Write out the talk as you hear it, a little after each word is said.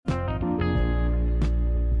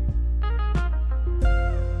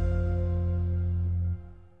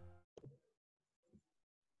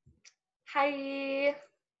Hi.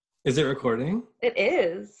 Is it recording? It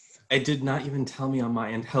is. It did not even tell me on my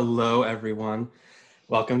end. Hello, everyone.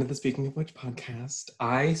 Welcome to the Speaking of Which podcast.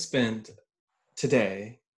 I spent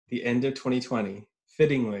today, the end of 2020,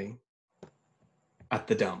 fittingly, at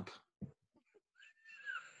the dump.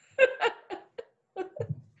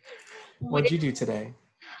 What'd you do today?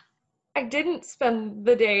 I didn't spend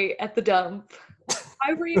the day at the dump.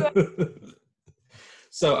 Why were you?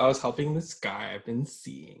 So I was helping this guy I've been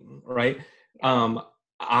seeing, right?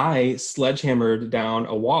 I sledgehammered down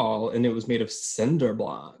a wall and it was made of cinder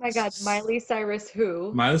blocks. Oh my God, Miley Cyrus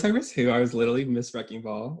who? Miley Cyrus who? I was literally Miss Wrecking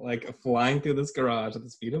Ball, like flying through this garage at the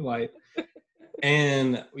speed of light.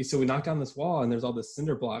 And we knocked down this wall and there's all this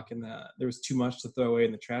cinder block and there was too much to throw away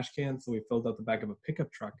in the trash can. So we filled up the back of a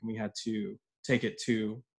pickup truck and we had to take it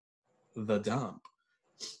to the dump.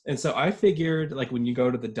 And so I figured, like, when you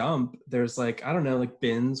go to the dump, there's like, I don't know, like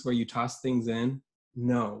bins where you toss things in.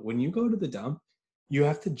 No, when you go to the dump, you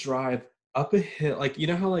have to drive up a hill. Like, you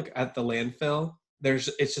know how like at the landfill,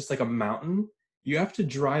 it's just like a mountain. You have to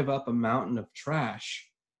drive up a mountain of trash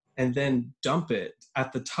and then dump it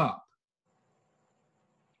at the top.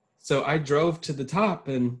 So I drove to the top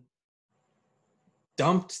and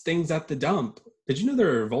dumped things at the dump. Did you know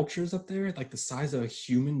there are vultures up there, like the size of a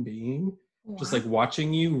human being? Wow. Just like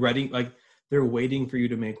watching you, ready, like they're waiting for you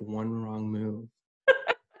to make one wrong move.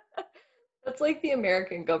 That's like the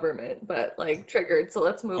American government, but like triggered. So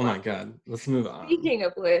let's move on. Oh my God, let's move on. Speaking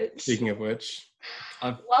of which,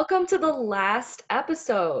 welcome to the last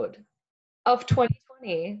episode of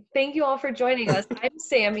 2020. Thank you all for joining us. I'm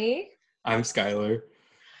Sammy. I'm Skylar.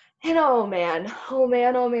 And oh man.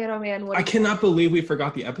 I cannot believe we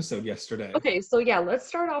forgot the episode yesterday. Okay, so yeah, let's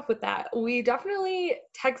start off with that. We definitely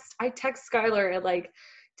I text Skylar at like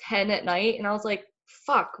 10 at night and I was like,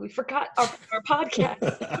 fuck, we forgot our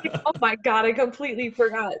podcast. Like, oh my God, I completely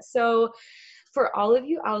forgot. So for all of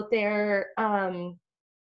you out there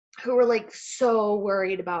who were like so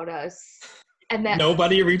worried about us and that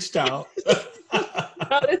nobody reached out.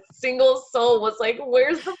 Not a single soul was like,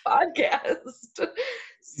 where's the podcast? So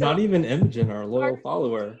not even Imogen, our loyal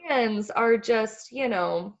follower. Fans are just,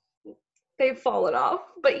 they've fallen off.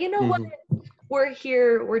 But you know what? We're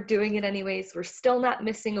here. We're doing it anyways. We're still not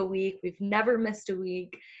missing a week. We've never missed a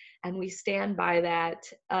week. And we stand by that.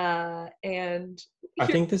 And I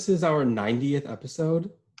think this is our 90th episode.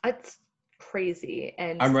 That's crazy.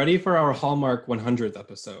 And I'm ready for our Hallmark 100th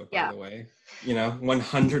episode, by the way.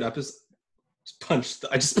 100 episodes.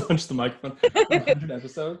 I just punched the microphone. 100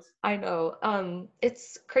 episodes. I know.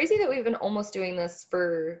 It's crazy that we've been almost doing this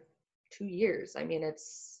for 2 years. I mean,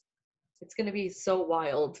 it's going to be so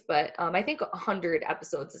wild, but I think 100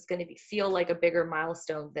 episodes is going to feel like a bigger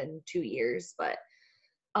milestone than 2 years. But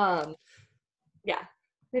yeah.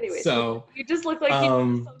 Anyway, so you just look like you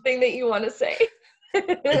have something that you want to say.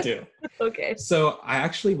 I do. Okay. So I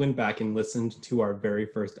actually went back and listened to our very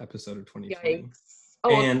first episode of 2020. Yikes.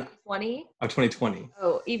 Oh, and 2020? Of 2020.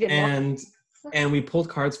 Oh, even more. And we pulled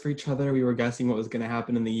cards for each other. We were guessing what was going to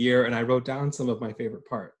happen in the year, and I wrote down some of my favorite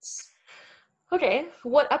parts. Okay.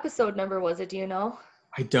 What episode number was it? Do you know?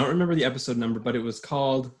 I don't remember the episode number, but it was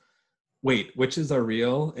called, Wait, Witches Are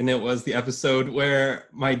Real? And it was the episode where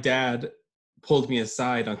my dad pulled me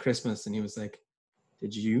aside on Christmas, and he was like,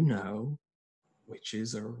 did you know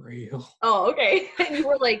witches are real? Oh, okay. And you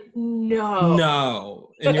were like, no. No.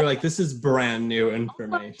 And you're like, this is brand new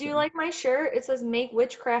information. Also, do you like my shirt? It says make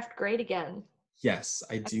witchcraft great again. Yes,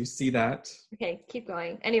 I do see that. Okay, keep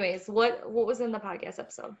going. Anyways, what was in the podcast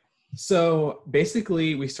episode? So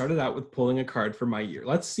basically, we started out with pulling a card for my year.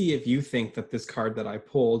 Let's see if you think that this card that I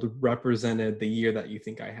pulled represented the year that you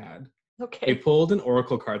think I had. Okay. I pulled an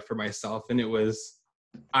oracle card for myself, and it was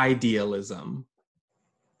idealism.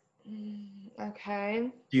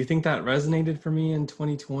 Okay. Do you think that resonated for me in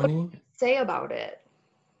 2020? What did you say about it?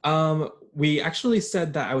 We actually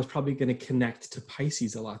said that I was probably going to connect to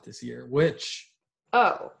Pisces a lot this year, which...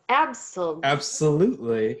 Oh, absolutely.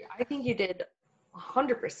 Absolutely. I think you did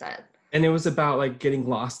 100%. And it was about like getting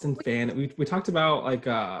lost in we talked about like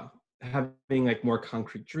having like more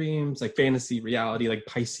concrete dreams, like fantasy reality, like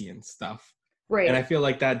Piscean stuff. Right. And I feel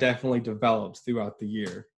like that definitely developed throughout the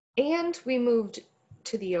year. And we moved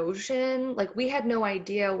to the ocean. Like we had no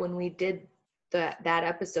idea when we did that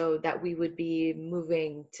episode that we would be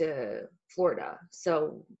moving to Florida.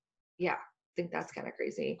 So yeah, I think that's kind of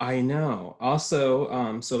crazy. I know.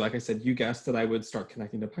 Also, so like I said, you guessed that I would start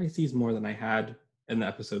connecting to Pisces more than I had in the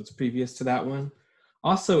episodes previous to that one.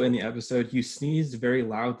 Also in the episode, you sneezed very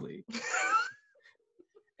loudly.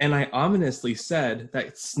 And I ominously said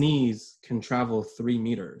that sneeze can travel 3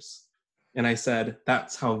 meters. And I said,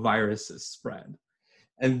 that's how viruses spread.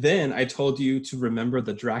 And then I told you to remember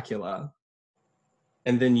the Dracula.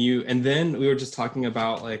 And then we were just talking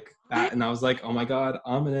about like that. And I was like, oh my God,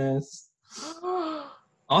 ominous.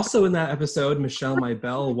 Also in that episode, Michelle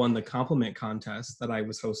Maybell won the compliment contest that I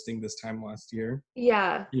was hosting this time last year.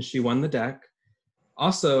 Yeah. And she won the deck.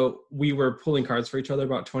 Also, we were pulling cards for each other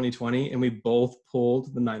about 2020, and we both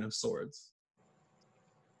pulled the Nine of Swords.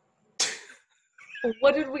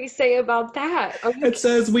 What did we say about that? It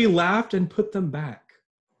says we laughed and put them back.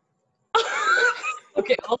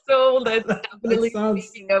 Okay, also, that's definitely,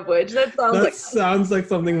 speaking of which, that sounds like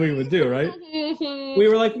something we would do, right? We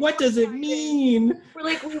were like, what does it mean? We're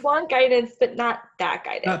like, we want guidance, but not that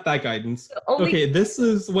guidance. Not that guidance. Okay, this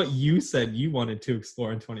is what you said you wanted to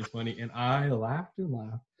explore in 2020, and I laughed and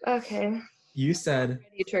laughed. Okay. You said...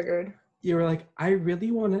 You triggered. You were like, I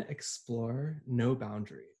really want to explore no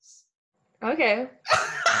boundaries. Okay.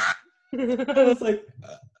 I was like...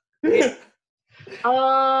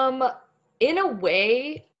 In a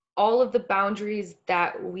way, all of the boundaries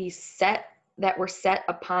that were set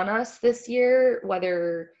upon us this year,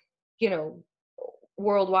 whether,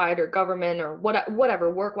 worldwide or government or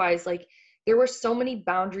whatever, work-wise, like there were so many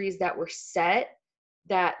boundaries that were set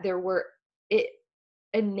that it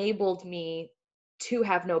enabled me to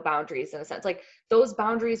have no boundaries in a sense. Like those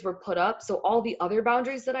boundaries were put up, so all the other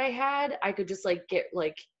boundaries that I had, I could just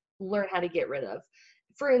learn how to get rid of.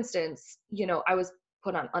 For instance, I was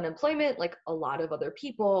put on unemployment like a lot of other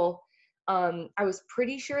people. I was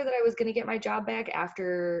pretty sure that I was going to get my job back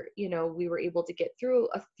after, we were able to get through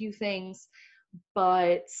a few things.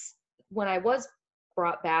 But when I was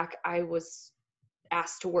brought back, I was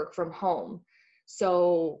asked to work from home.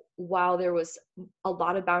 So while there was a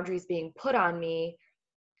lot of boundaries being put on me,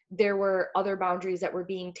 there were other boundaries that were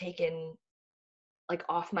being taken like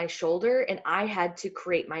off my shoulder, and I had to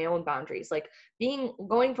create my own boundaries. Like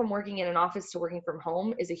going from working in an office to working from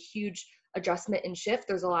home is a huge adjustment and shift.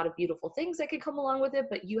 There's a lot of beautiful things that could come along with it,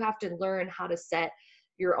 but you have to learn how to set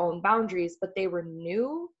your own boundaries. But they were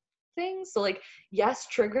new things. So like, yes,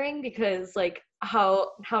 triggering, because like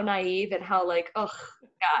how naive and how like, oh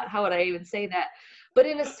God, how would I even say that? But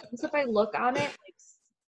in a sense, if I look on it,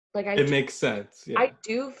 it makes sense. Yeah. I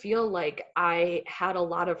do feel like I had a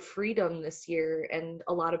lot of freedom this year and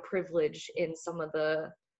a lot of privilege in some of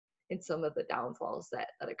the downfalls that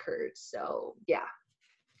occurred. So yeah.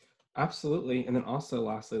 Absolutely. And then also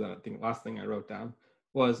last thing I wrote down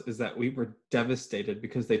is that we were devastated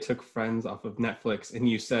because they took Friends off of Netflix, and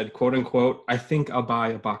you said, quote unquote, I think I'll buy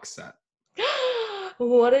a box set.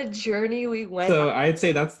 What a journey we went So on. I'd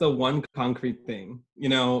say that's the one concrete thing.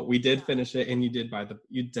 We did finish it, and you did buy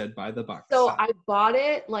the box so set. I bought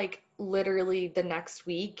it like literally the next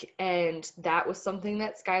week, and that was something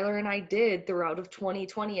that Skylar and I did throughout of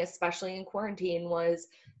 2020, especially in quarantine, was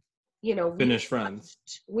finish Friends.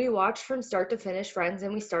 We watched from start to finish Friends,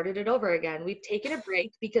 and we started it over again. We've taken a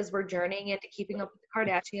break because we're journeying into Keeping Up with the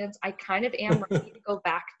Kardashians. I kind of am ready to go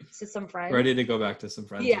back to some Friends. Ready to go back to some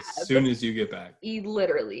Friends as soon as you get back.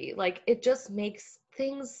 Literally, like it just makes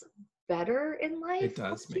things better in life. It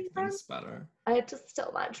does make things better. It's just so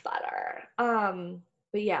much better.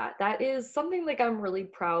 But yeah, that is something like I'm really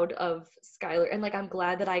proud of Skylar, and like I'm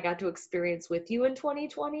glad that I got to experience with you in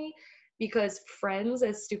 2020. Because Friends,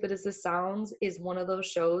 as stupid as this sounds, is one of those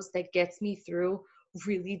shows that gets me through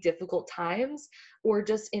really difficult times, or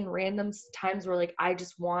just in random times where like I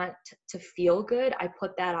just want to feel good. I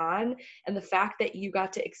put that on, and the fact that you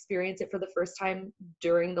got to experience it for the first time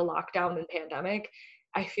during the lockdown and pandemic,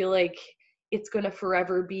 I feel like it's gonna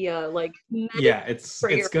forever be a like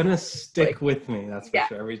it's gonna stick with me. That's for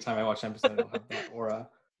sure. Every time I watch an episode, I'll have that aura.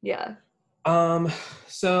 Yeah. And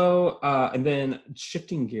then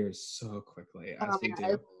shifting gears so quickly as we do.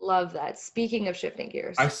 I love that. Speaking of shifting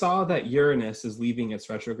gears, I saw that Uranus is leaving its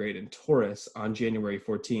retrograde in Taurus on January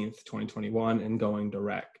 14th, 2021 and going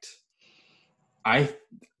direct.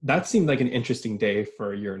 That seemed like an interesting day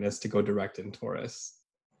for Uranus to go direct in Taurus.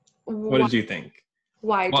 What did you think?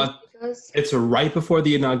 Why? Well, because it's right before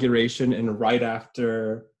the inauguration and right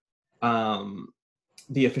after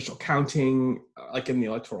the official counting, like in the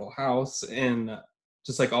electoral house, and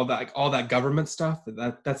just like all that government stuff.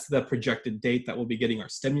 That's the projected date that we'll be getting our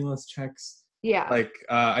stimulus checks. Yeah.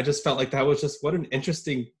 I just felt like that was just what an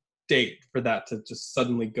interesting date for that to just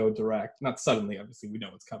suddenly go direct. Not suddenly, obviously, we know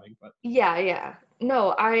it's coming, but yeah.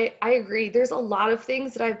 No, I agree. There's a lot of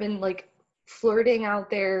things that I've been like flirting out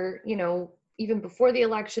there, even before the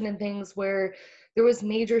election and things, where there was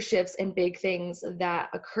major shifts and big things that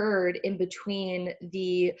occurred in between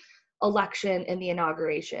the election and the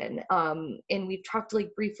inauguration. And we've talked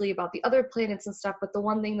like briefly about the other planets and stuff, but the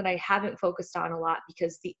one thing that I haven't focused on a lot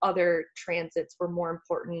because the other transits were more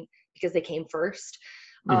important because they came first.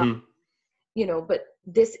 You know, but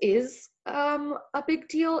this is a big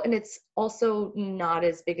deal, and it's also not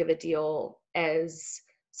as big of a deal as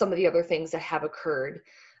some of the other things that have occurred,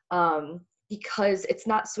 because it's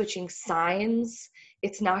not switching signs.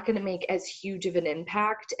 It's not going to make as huge of an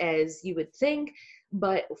impact as you would think,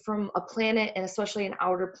 but from a planet, and especially an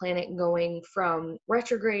outer planet going from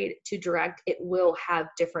retrograde to direct, it will have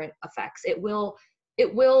different effects. It's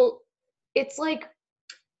like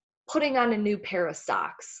putting on a new pair of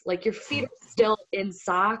socks. Like your feet are still in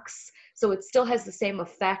socks, so it still has the same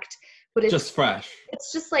effect, but it's just fresh.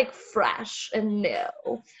 It's just like fresh and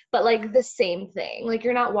new, but like the same thing. Like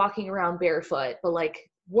you're not walking around barefoot, but like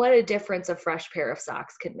what a difference a fresh pair of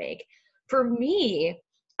socks can make. For me,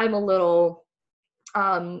 I'm a little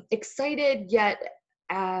excited, yet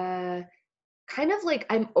kind of like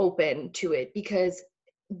I'm open to it, because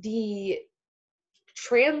the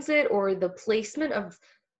transit or the placement of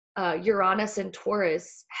Uranus and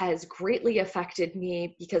Taurus has greatly affected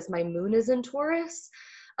me because my moon is in Taurus.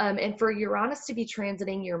 And for Uranus to be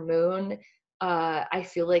transiting your moon, I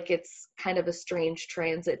feel like it's kind of a strange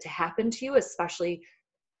transit to happen to you, especially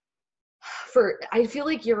I feel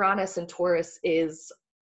like Uranus and Taurus is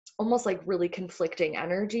almost like really conflicting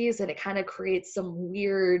energies, and it kind of creates some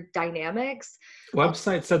weird dynamics.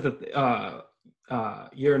 Website said that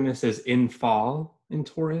Uranus is in fall in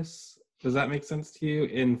Taurus. Does that make sense to you?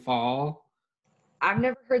 In fall? I've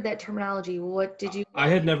never heard that terminology. What did you? I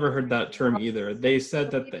had never heard that term either. They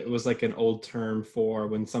said that it was like an old term for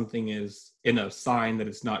when something is in a sign that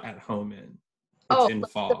it's not at home in. It's in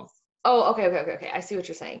fall. Oh, okay. I see what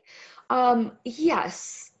you're saying.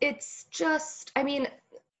 Yes, it's just, I mean,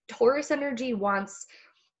 Taurus energy wants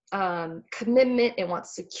commitment, it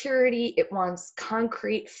wants security, it wants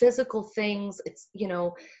concrete physical things. It's, you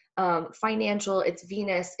know, financial, it's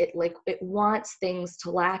Venus, it wants things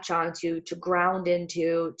to latch onto, to ground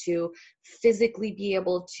into, to physically be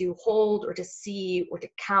able to hold or to see or to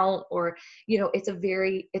count, or, you know, it's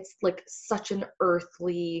like such an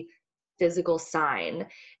earthly physical sign.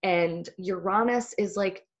 And Uranus is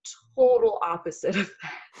like total opposite of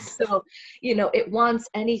that. So, you know, it wants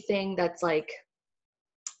anything that's like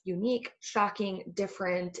unique, shocking,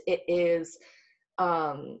 different. It is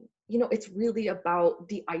you know, it's really about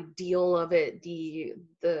the ideal of it,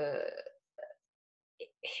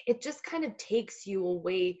 it just kind of takes you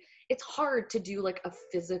away. It's hard to do like a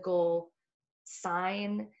physical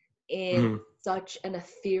sign in such an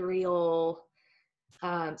ethereal,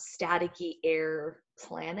 staticky air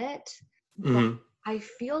planet. But I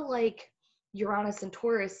feel like Uranus and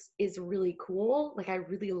Taurus is really cool. Like I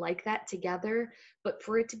really like that together, but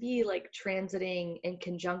for it to be like transiting and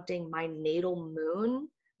conjuncting my natal moon,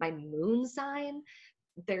 my moon sign,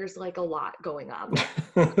 there's like a lot going on.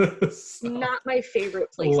 Not my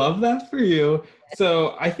favorite place. Love that for you.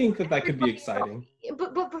 So I think that could be exciting.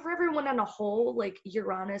 But for everyone on a whole, like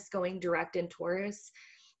Uranus going direct in Taurus,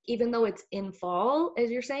 even though it's in fall, as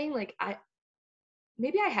you're saying, like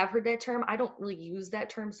maybe I have heard that term. I don't really use that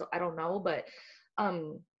term, so I don't know. But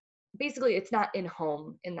basically, it's not in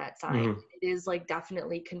home in that sign. It is like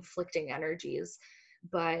definitely conflicting energies.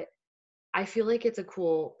 But I feel like it's a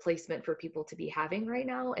cool placement for people to be having right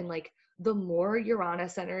now. And like the more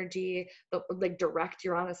Uranus energy, the like direct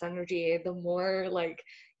Uranus energy, the more like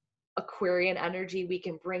Aquarian energy we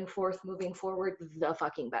can bring forth moving forward, the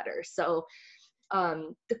fucking better. So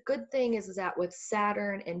the good thing is that with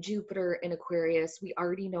Saturn and Jupiter in Aquarius, we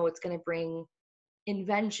already know it's going to bring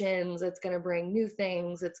inventions, it's going to bring new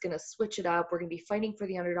things, it's going to switch it up. We're going to be fighting for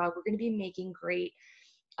the underdog. We're going to be making great,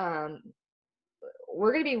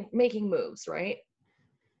 we're going to be making moves, right?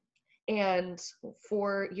 And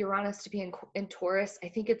for Uranus to be in Taurus, I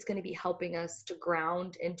think it's going to be helping us to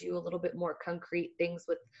ground and do a little bit more concrete things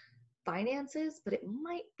with finances, but it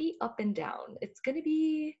might be up and down. It's going to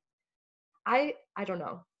be, I don't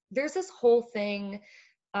know. There's this whole thing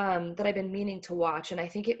that I've been meaning to watch, and I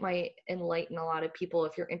think it might enlighten a lot of people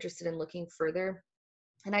if you're interested in looking further.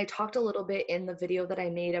 And I talked a little bit in the video that I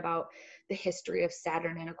made about the history of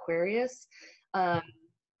Saturn and Aquarius.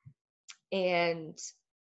 And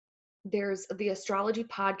there's the astrology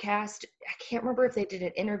podcast. I can't remember if they did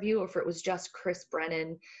an interview or if it was just Chris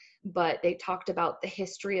Brennan, but they talked about the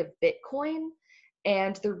history of Bitcoin.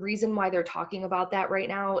 And the reason why they're talking about that right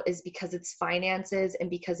now is because it's finances and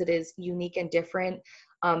because it is unique and different.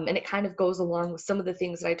 And it kind of goes along with some of the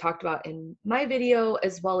things that I talked about in my video,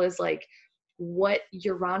 as well as like what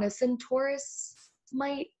Uranus and Taurus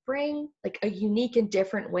might bring, like a unique and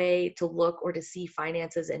different way to look or to see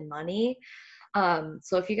finances and money.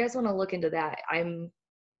 So if you guys want to look into that, I'm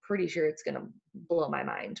pretty sure it's going to blow my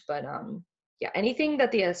mind. But yeah, anything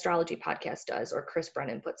that the astrology podcast does or Chris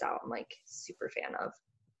Brennan puts out, I'm like super fan of.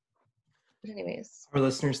 But anyways. Our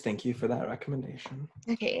listeners, thank you for that recommendation.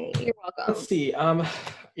 Okay, you're welcome. Let's see.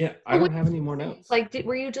 Yeah, I don't have any more notes. Like,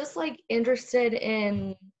 were you just like interested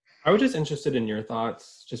in? I was just interested in your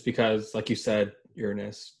thoughts, just because, like you said,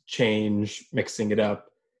 Uranus, change, mixing it up,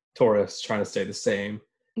 Taurus trying to stay the same.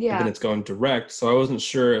 Yeah. And then it's going direct. So I wasn't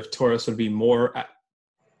sure if Taurus would be more.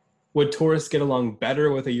 Would Taurus get along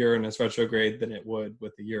better with a Uranus retrograde than it would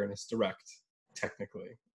with the Uranus direct,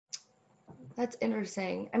 technically? That's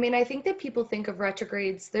interesting. I mean, I think that people think of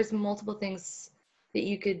retrogrades, there's multiple things that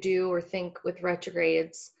you could do or think with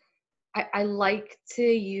retrogrades. I like to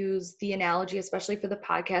use the analogy, especially for the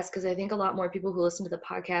podcast, because I think a lot more people who listen to the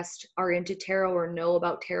podcast are into tarot or know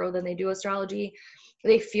about tarot than they do astrology.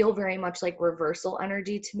 They feel very much like reversal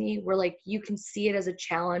energy to me, where like you can see it as a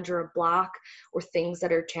challenge or a block or things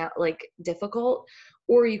that are like difficult,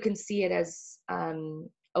 or you can see it as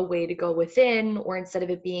a way to go within, or instead of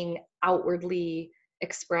it being outwardly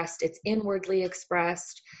expressed, it's inwardly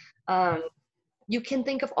expressed. You can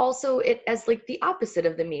think of also it as like the opposite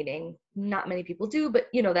of the meaning. Not many people do, but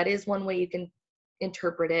you know, that is one way you can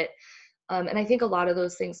interpret it. And I think a lot of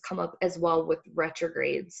those things come up as well with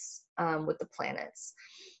retrogrades, with the planets.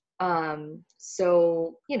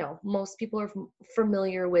 So, you know, most people are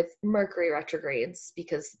familiar with Mercury retrogrades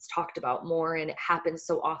because it's talked about more and it happens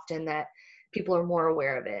so often that people are more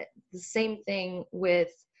aware of it. The same thing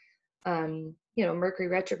with, you know, Mercury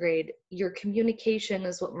retrograde. Your communication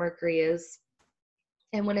is what Mercury is.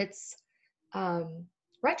 And when it's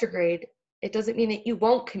retrograde, it doesn't mean that you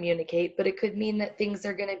won't communicate, but it could mean that things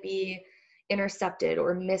are going to be intercepted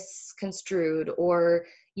or misconstrued, or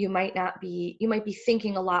you might be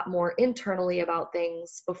thinking a lot more internally about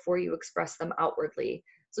things before you express them outwardly.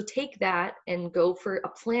 So take that and go for a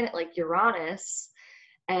planet like Uranus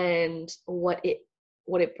and what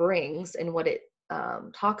it brings and what it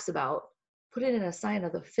talks about, put it in a sign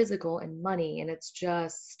of the physical and money, and it's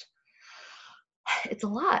a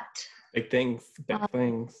lot. Big things.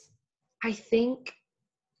 I think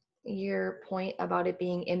your point about it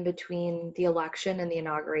being in between the election and the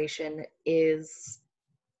inauguration is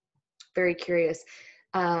very curious.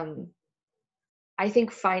 I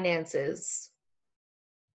think finances,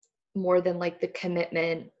 more than like the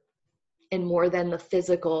commitment and more than the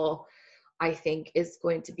physical, I think is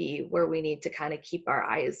going to be where we need to kind of keep our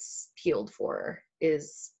eyes peeled for,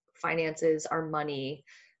 is finances, our money,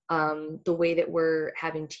 the way that we're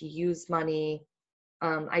having to use money.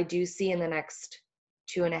 I do see in the next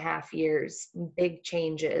 2.5 years big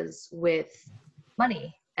changes with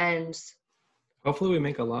money, and hopefully we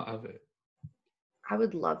make a lot of it. I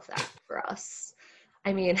would love that for us.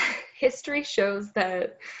 I mean, history shows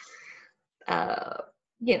that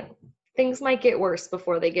you know, things might get worse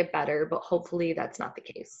before they get better, but hopefully that's not the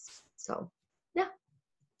case. So yeah.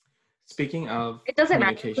 Speaking of, it doesn't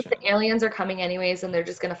matter because the aliens are coming anyways and they're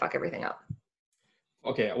just gonna fuck everything up.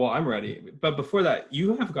 Okay, well, I'm ready. But before that,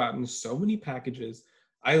 you have gotten so many packages.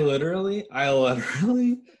 I literally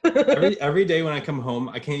every day when I come home,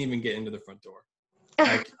 I can't even get into the front door.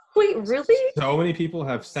 Like, wait, really? So many people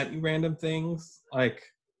have sent you random things. Like,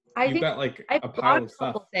 you've got like a pile of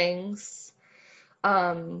stuff. Couple things.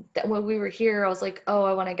 That when we were here, I was like, oh,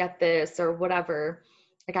 I want to get this or whatever.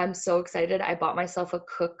 Like, I'm so excited. I bought myself a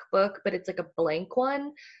cookbook, but it's like a blank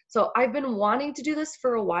one. So I've been wanting to do this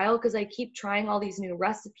for a while because I keep trying all these new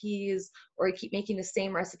recipes, or I keep making the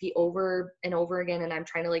same recipe over and over again, and I'm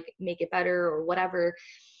trying to like make it better or whatever.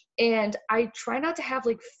 And I try not to have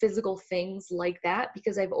like physical things like that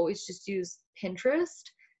because I've always just used Pinterest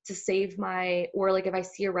to save or like if I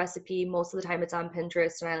see a recipe, most of the time it's on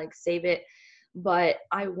Pinterest and I like save it. But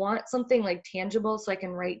I want something like tangible so I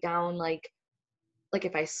can write down like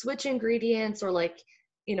if I switch ingredients or like,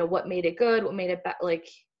 you know, what made it good, what made it bad. Like,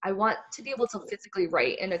 I want to be able to physically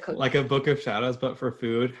write in a cookbook. Like a book of shadows, but for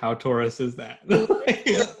food. How Taurus is that?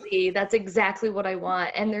 Literally, that's exactly what I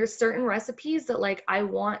want. And there's certain recipes that like I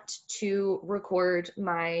want to record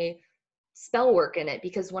my spell work in it,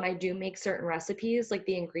 because when I do make certain recipes, like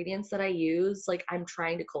the ingredients that I use, like I'm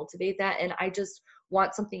trying to cultivate that, and I just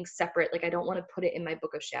want something separate. Like I don't want to put it in my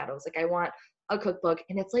book of shadows. Like I want a cookbook,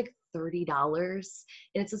 and it's like $30,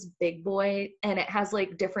 and it's this big boy, and it has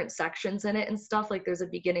like different sections in it and stuff. Like there's a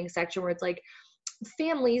beginning section where it's like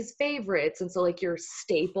family's favorites, and so like your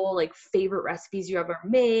staple like favorite recipes you ever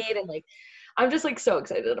made, and like I'm just like so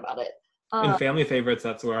excited about it. In family favorites,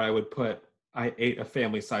 that's where I would put I ate a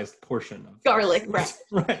family-sized portion of Garlic bread.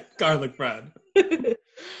 Right, garlic bread.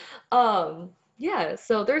 Yeah,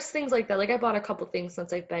 so there's things like that. Like I bought a couple things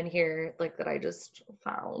since I've been here, like that I just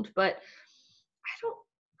found, but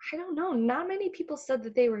I don't know. Not many people said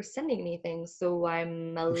that they were sending me things, so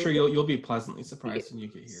I'm sure you'll be pleasantly surprised when you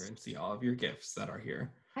get here and see all of your gifts that are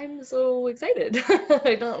here. I'm so excited.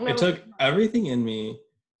 I don't know. It took everything in me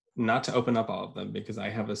not to open up all of them because I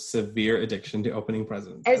have a severe addiction to opening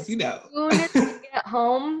presents, as you know. Soon as you get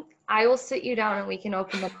home, I will sit you down and we can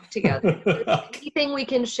open them up together. If there's anything we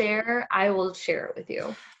can share, I will share it with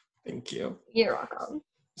you. Thank you. You're welcome.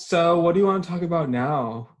 So what do you want to talk about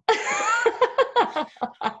now?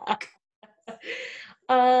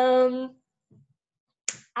 I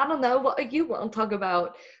don't know what you want to talk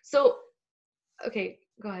about. So, okay,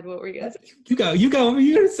 go ahead. What were you gonna say? You go. What were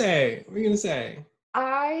you gonna say? What were you gonna say?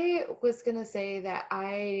 I was gonna say that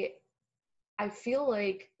I feel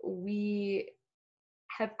like we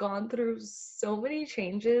have gone through so many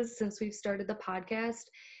changes since we've started the podcast,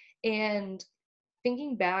 and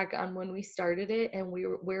thinking back on when we started it and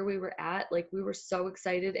where we were at, like we were so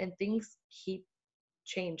excited, and things keep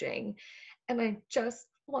changing, and I just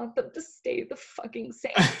want them to stay the fucking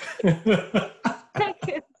same.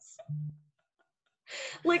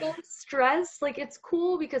 Like I'm stressed. Like it's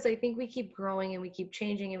cool because I think we keep growing and we keep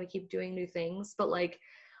changing and we keep doing new things, but like,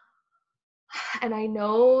 and I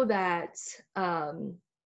know that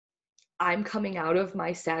I'm coming out of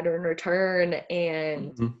my Saturn return,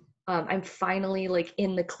 and I'm finally like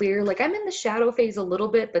in the clear. Like I'm in the shadow phase a little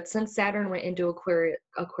bit, but since Saturn went into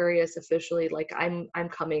Aquarius officially, like I've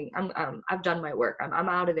done my work. I'm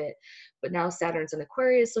out of it. But now Saturn's in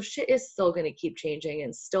Aquarius, so shit is still gonna keep changing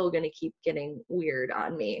and still gonna keep getting weird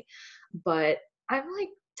on me. But I'm like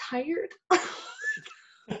tired.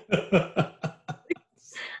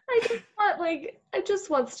 I just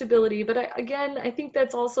want stability. But I think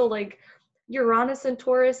that's also like Uranus and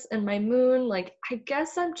Taurus and my moon. Like I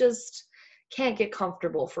guess I'm just can't get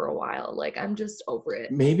comfortable for a while. Like I'm just over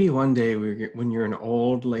it. Maybe one day when you're an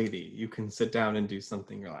old lady, you can sit down and do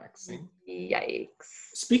something relaxing. Yikes.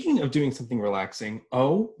 Speaking of doing something relaxing,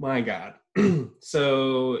 oh my God.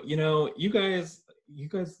 So, you guys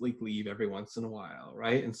like leave every once in a while,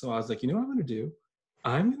 right? And so I was like, you know what I'm going to do?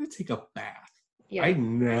 I'm going to take a bath. Yeah. I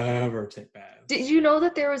never take baths. Did you know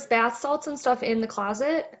that there was bath salts and stuff in the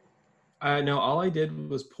closet? No, all I did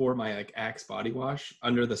was pour my like Axe body wash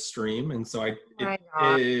under the stream, and so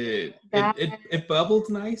it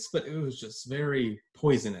bubbled nice, but it was just very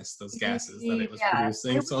poisonous, those gases that it was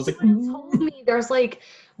producing. So I was like, told me there's like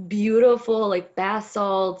beautiful like bath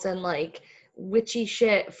salts and like witchy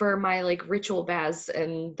shit for my like ritual baths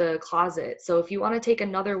in the closet. So if you want to take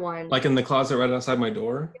another one, like in the closet right outside my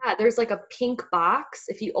door, yeah, there's like a pink box.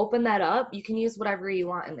 If you open that up, you can use whatever you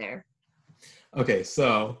want in there. Okay,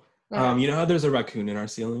 so you know how there's a raccoon in our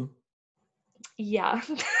ceiling? Yeah.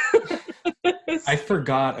 I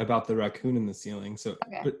forgot about the raccoon in the ceiling, so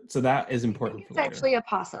that is important. It's actually a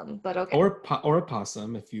possum, but okay. Or a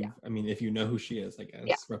possum, if you, if you know who she is, I guess.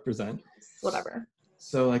 Yeah. Represent. Whatever.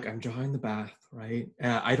 So like I'm drawing the bath, right?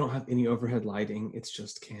 I don't have any overhead lighting. It's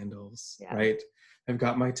just candles, right? I've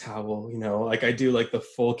got my towel, like I do like the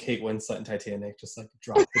full Kate Winslet in Titanic, just like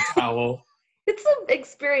drop the towel. It's an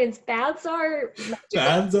experience. Baths are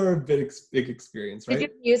a big experience, right? Did you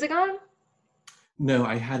have music on? No,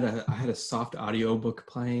 I had a soft audiobook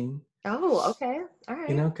playing. Oh, okay. All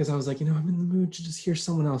right. Because I was like, I'm in the mood to just hear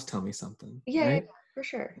someone else tell me something. Yeah, right? Yeah, for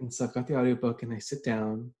sure. And so I've got the audiobook and I sit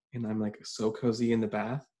down and I'm like so cozy in the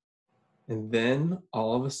bath. And then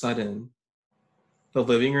all of a sudden, the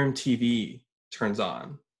living room TV turns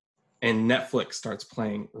on and Netflix starts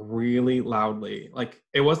playing really loudly. Like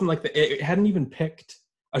it wasn't like it hadn't even picked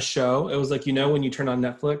a show. It was like, when you turn on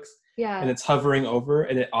Netflix and it's hovering over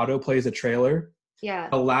and it auto plays a trailer. Yeah.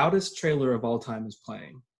 The loudest trailer of all time is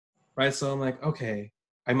playing. Right. So I'm like, okay,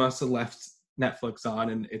 I must have left Netflix on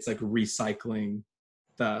and it's like recycling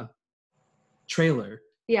the trailer.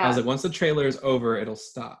 Yeah. I was like, once the trailer is over, it'll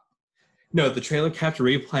stop. No, the trailer kept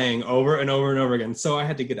replaying over and over and over again. So I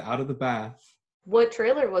had to get out of the bath. What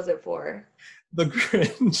trailer was it for? The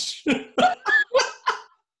Grinch. Wait,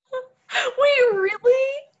 really?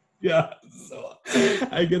 Yeah. So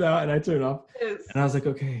I get out and I turn off. And I was like,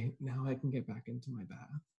 okay, now I can get back into my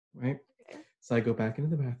bath. Right? Okay. So I go back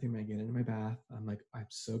into the bathroom. I get into my bath. I'm like, I'm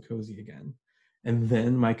so cozy again. And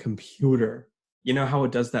then my computer, you know how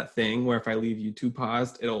it does that thing where if I leave YouTube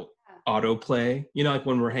paused, it'll autoplay? Like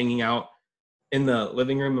when we're hanging out in the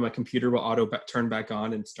living room and my computer will turn back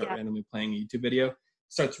on and start randomly playing a YouTube video.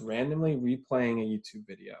 Starts randomly replaying a YouTube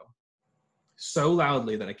video so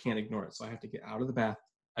loudly that I can't ignore it. So I have to get out of the bath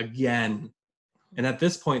again And at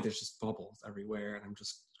this point, there's just bubbles everywhere, and I'm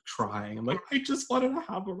just crying. I'm like, I just wanted to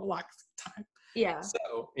have a relaxing time. Yeah.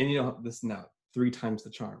 So, and you know, this now 3 times the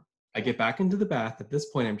charm. I get back into the bath. At this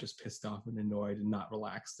point, I'm just pissed off and annoyed and not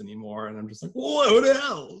relaxed anymore. And I'm just like, what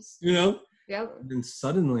else? You know? Yep. And then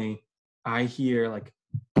suddenly, I hear like,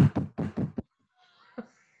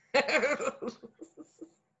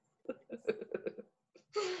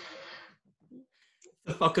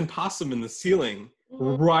 the fucking possum in the ceiling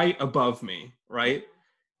right above me, right?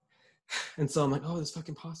 And so I'm like, oh, this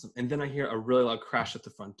fucking possum. And then I hear a really loud crash at the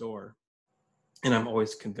front door. And I'm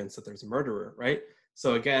always convinced that there's a murderer, right?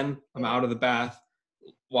 So again, I'm out of the bath,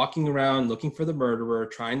 walking around, looking for the murderer,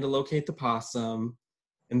 trying to locate the possum.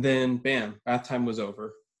 And then, bam, bath time was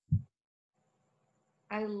over.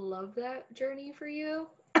 I love that journey for you.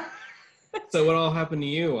 So what all happened to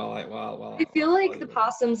you I feel like the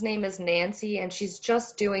possum's name is Nancy, and she's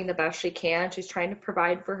just doing the best she can. She's trying to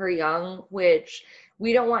provide for her young, which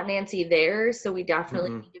we don't want Nancy there, so we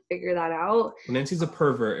definitely need to figure that out. Nancy's a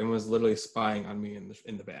pervert and was literally spying on me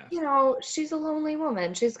in the bath. You know, she's a lonely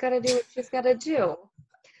woman. She's got to do what she's got to do.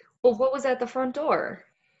 Well, what was at the front door?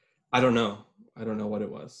 I don't know. I don't know what it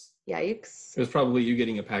was. Yikes. It was probably you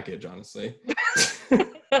getting a package, honestly.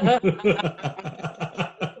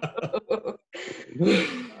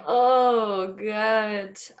 Oh,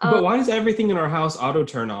 good. But why does everything in our house auto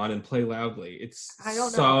turn on and play loudly? It's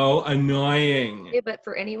so annoying. Yeah, but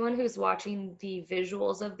for anyone who's watching the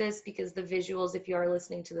visuals of this, because the visuals, if you are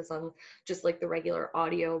listening to this on just like the regular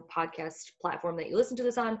audio podcast platform that you listen to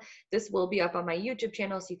this on, this will be up on my YouTube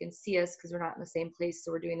channel so you can see us because we're not in the same place.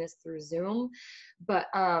 So we're doing this through Zoom. But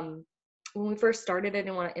when we first started, I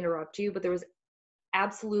didn't want to interrupt you, but there was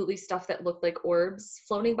absolutely stuff that looked like orbs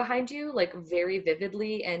floating behind you, like very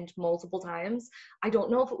vividly and multiple times. I don't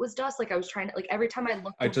know if it was dust. Like I was trying to, like every time I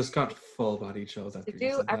looked, I just got full body chills after you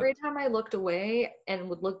said that. Every time I looked away and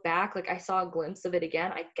would look back, like I saw a glimpse of it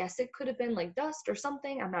again. I guess it could have been like dust or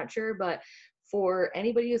something. I'm not sure, but for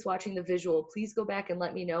anybody who's watching the visual, please go back and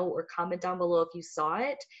let me know or comment down below if you saw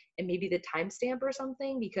it and maybe the timestamp or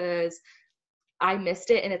something, because I missed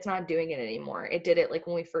it and it's not doing it anymore. It did it like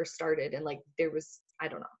when we first started and like there was, I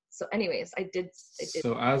don't know. So anyways, I did.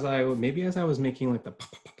 So as I was making like the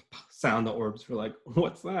sound, the orbs were like,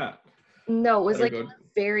 what's that? No, it was like the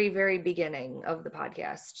very, very beginning of the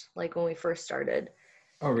podcast, like when we first started.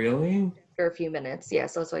 Oh, really? For a few minutes. Yeah,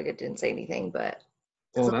 so that's why I didn't say anything, but.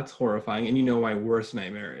 Well, that's horrifying. And you know my worst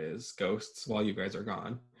nightmare is ghosts while you guys are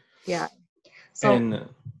gone. Yeah. So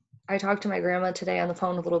I talked to my grandma today on the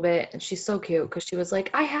phone a little bit, and she's so cute because she was like,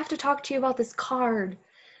 I have to talk to you about this card.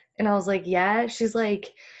 And I was like, yeah. She's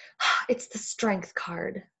like, it's the strength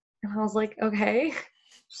card. And I was like, okay.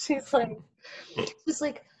 She's like,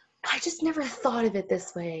 I just never thought of it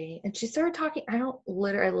this way. And she started talking. I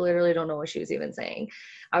literally don't know what she was even saying.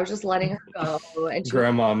 I was just letting her go. And she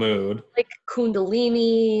grandma mood. Like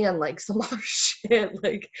Kundalini and like some other shit.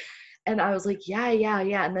 Like, and I was like, yeah.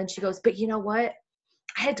 And then she goes, but you know what?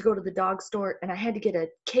 I had to go to the dog store and I had to get a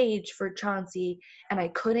cage for Chauncey and I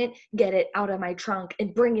couldn't get it out of my trunk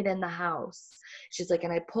and bring it in the house. She's like,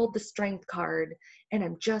 and I pulled the strength card and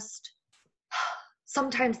I'm just,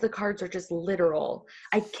 sometimes the cards are just literal.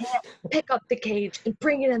 I can't pick up the cage and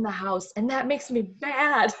bring it in the house and that makes me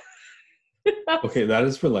mad. Okay, that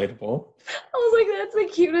is relatable. I was like, that's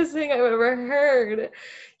the cutest thing I've ever heard.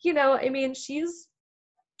 You know, I mean, she's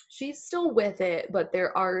still with it, but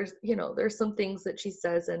there are, you know, there's some things that she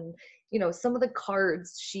says and, you know, some of the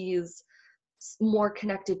cards she's more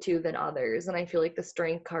connected to than others. And I feel like the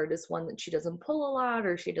strength card is one that she doesn't pull a lot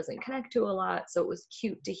or she doesn't connect to a lot. So it was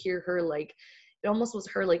cute to hear her, like, it almost was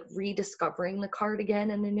her like rediscovering the card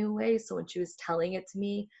again in a new way. So when she was telling it to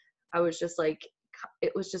me, I was just like,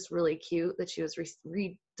 it was just really cute that she was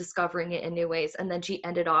rediscovering it in new ways. And then she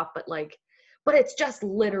ended off, but it's just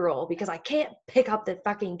literal because I can't pick up the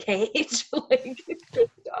fucking cage. Like,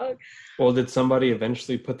 dog. Well, did somebody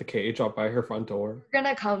eventually put the cage out by her front door? We're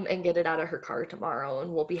going to come and get it out of her car tomorrow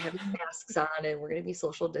and we'll be having masks on and we're going to be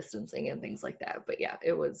social distancing and things like that. But yeah,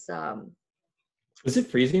 it was. Is it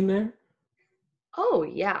freezing there? Oh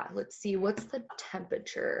yeah. Let's see. What's the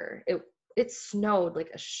temperature? It snowed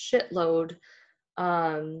like a shitload.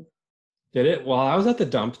 Did it? While I was at the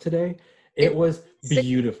dump today, it was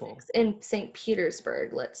beautiful. In St.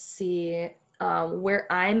 Petersburg, let's see.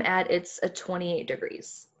 Where I'm at, it's a 28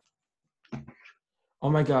 degrees. Oh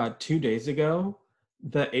my God, 2 days ago,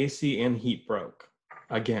 the AC and heat broke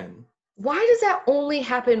again. Why does that only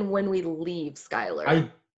happen when we leave, Skylar? I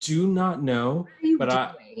do not know,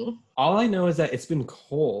 but all I know is that it's been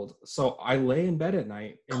cold. So I lay in bed at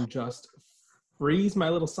night and just freeze my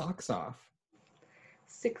little socks off.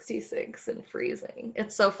 66 and freezing.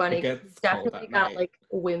 It's so funny. It gets We cold definitely at got night. like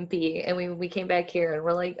wimpy, and we came back here and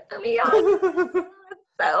we're like, oh my god,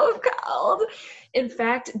 so cold. In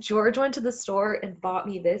fact, George went to the store and bought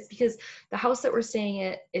me this because the house that we're staying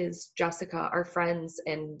at is Jessica, our friend's,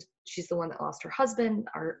 and she's the one that lost her husband,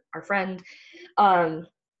 our friend. Um,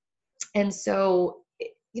 and so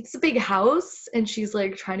it's a big house, and she's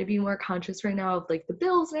like trying to be more conscious right now of like the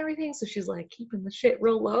bills and everything. So she's like keeping the shit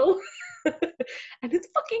real low. And it's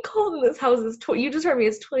fucking cold in this house. You just heard me.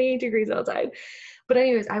 It's 28 degrees outside. But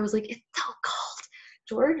anyways, I was like, it's so cold.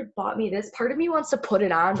 George bought me this. Part of me wants to put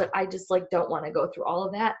it on, but I just like don't want to go through all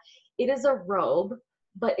of that. It is a robe,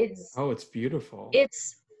 but Oh, it's beautiful.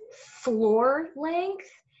 it's floor length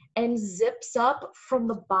and zips up from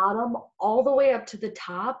the bottom all the way up to the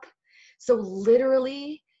top. So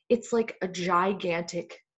literally, it's like a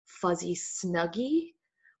gigantic fuzzy snuggie,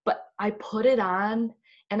 but I put it on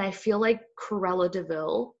and I feel like Cruella de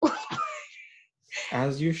Vil.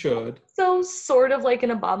 As you should. So sort of like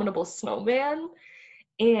an abominable snowman.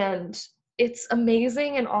 And it's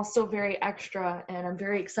amazing and also very extra, and I'm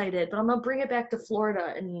very excited. But I'm gonna bring it back to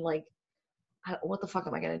Florida and like, what the fuck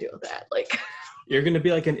am I gonna do with that? Like, You're gonna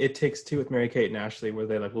be like an It Takes Two with Mary Kate and Ashley, where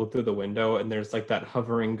they like look through the window and there's like that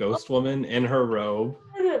hovering ghost woman in her robe.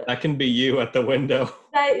 That can be you at the window.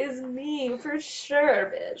 that is me for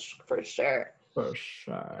sure, bitch, for sure. For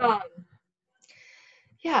sure.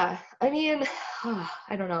 Yeah, I mean,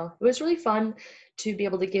 I don't know. It was really fun to be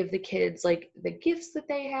able to give the kids like the gifts that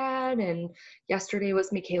they had. And yesterday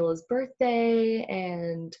was Michaela's birthday,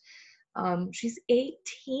 and she's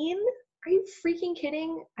 18. Are you freaking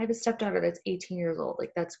kidding? I have a stepdaughter that's 18 years old.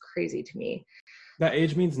 Like, that's crazy to me. That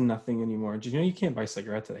age means nothing anymore. Did you know you can't buy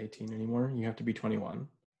cigarettes at 18 anymore? You have to be 21.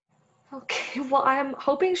 Okay, well, I'm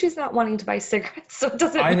hoping she's not wanting to buy cigarettes, so it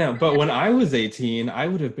doesn't. I know, but when I was 18, I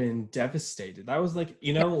would have been devastated. I was like,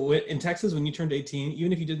 you know, in Texas, when you turned 18,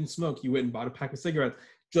 even if you didn't smoke, you went and bought a pack of cigarettes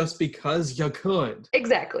just because you could.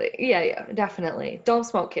 Exactly. Yeah, definitely. Don't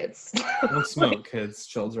smoke, kids. Don't smoke, kids,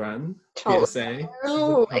 children. Children. PSA. This is a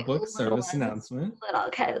Like, public little service ones. announcement. Little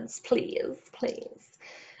kids, please.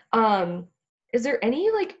 Is there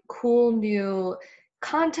any like cool new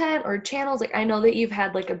content or channels? Like, I know that you've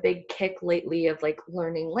had like a big kick lately of like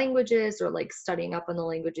learning languages or like studying up on the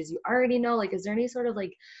languages you already know. Like, is there any sort of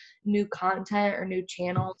like new content or new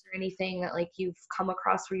channels or anything that like you've come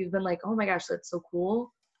across where you've been like, oh my gosh, that's so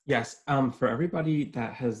cool? Yes. For everybody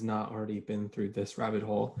that has not already been through this rabbit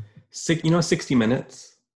hole, 60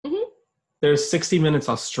 Minutes. Mm-hmm. There's 60 Minutes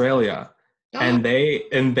Australia, and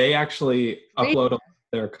they actually upload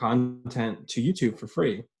their content to YouTube for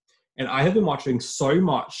free. And I have been watching so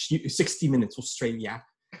much 60 Minutes Australia.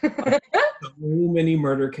 So many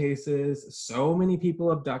murder cases, so many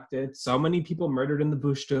people abducted, so many people murdered in the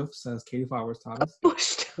bush stuffs, as Katie Flowers taught us.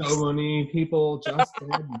 So many people just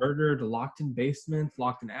dead, murdered, locked in basements,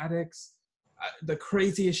 locked in attics. The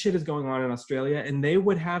craziest shit is going on in Australia, and they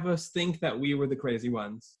would have us think that we were the crazy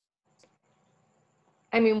ones.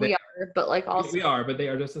 I mean, we are, but like also we are, but they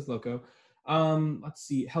are just as loco. Let's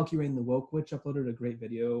see. Helki Rain the Woke Witch uploaded a great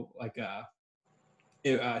video. Like,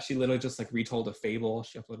 she literally just like retold a fable.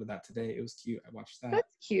 She uploaded that today. It was cute. I watched that. That's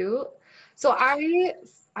cute. So I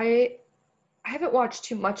haven't watched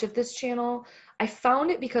too much of this channel. I found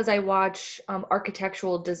it because I watch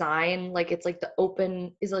architectural design. Like, it's like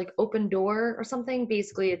Open Door or something.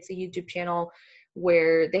 Basically, it's a YouTube channel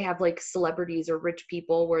where they have like celebrities or rich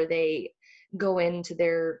people where they go into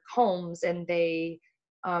their homes and they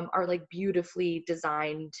are like beautifully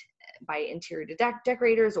designed by interior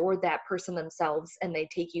decorators or that person themselves, and they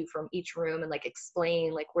take you from each room and like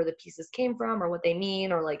explain like where the pieces came from or what they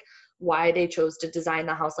mean or like why they chose to design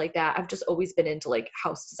the house like that. I've just always been into like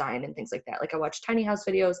house design and things like that. Like, I watch tiny house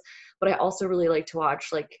videos, but I also really like to watch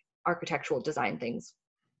like architectural design things.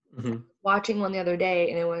 Mm-hmm. Watching one the other day,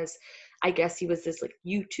 and it was, I guess he was this like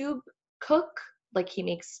YouTube cook, like he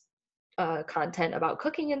makes content about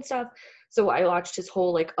cooking and stuff. So I watched his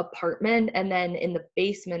whole like apartment, and then in the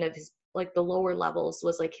basement of his like the lower levels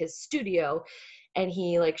was like his studio, and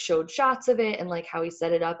he like showed shots of it and like how he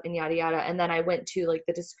set it up and yada yada. And then I went to like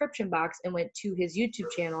the description box and went to his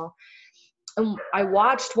YouTube channel, and I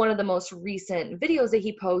watched one of the most recent videos that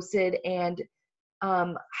he posted, and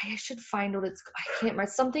I should find what it's, I can't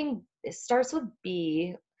remember, something, it starts with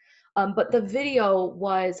B. But the video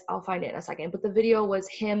was, I'll find it in a second, but the video was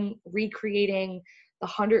him recreating the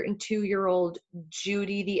 102-year-old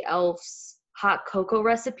Judy the Elf's hot cocoa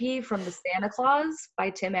recipe from The Santa Claus by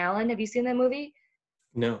Tim Allen. Have you seen that movie?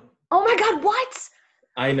 No. Oh my God, what?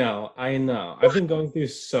 I know. I've been going through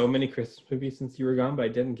so many Christmas movies since you were gone, but I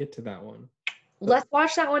didn't get to that one. Let's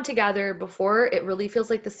watch that one together before it really feels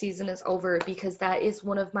like the season is over, because that is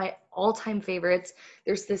one of my all-time favorites.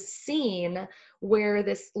 There's this scene where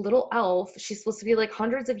this little elf, she's supposed to be like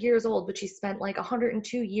hundreds of years old, but she spent like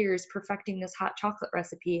 102 years perfecting this hot chocolate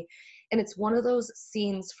recipe. And it's one of those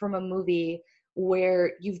scenes from a movie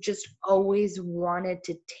where you've just always wanted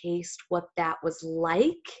to taste what that was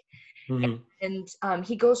like. Mhm. And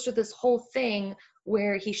he goes through this whole thing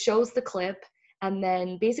where he shows the clip, and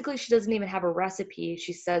then basically she doesn't even have a recipe.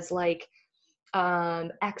 She says like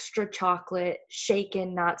extra chocolate,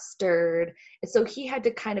 shaken, not stirred. And so he had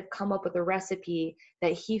to kind of come up with a recipe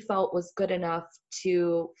that he felt was good enough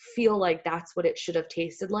to feel like that's what it should have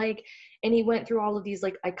tasted like. And he went through all of these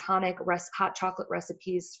like iconic hot chocolate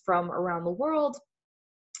recipes from around the world,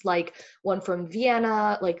 like one from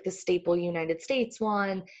Vienna, like the staple United States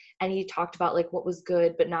one. And he talked about like what was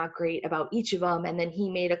good but not great about each of them. And then he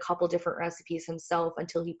made a couple different recipes himself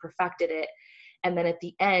until he perfected it. And then at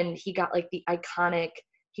the end, he got like the iconic,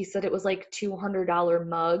 he said it was like $200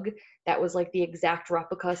 mug that was like the exact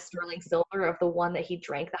replica sterling silver of the one that he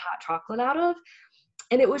drank the hot chocolate out of.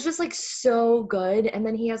 And it was just like so good. And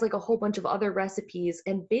then he has like a whole bunch of other recipes.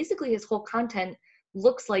 And basically his whole content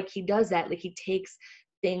looks like he does that. Like he takes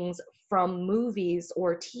things from movies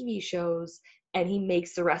or TV shows and he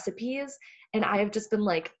makes the recipes. And I have just been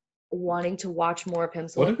like wanting to watch more of him.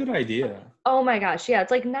 So What a like, good idea. oh my gosh, yeah, it's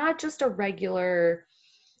like not just a regular,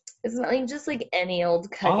 it's not like just like any old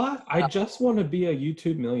cookie. I just want to be a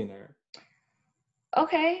YouTube millionaire.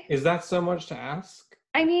 Okay. Is that so much to ask?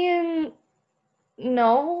 I mean,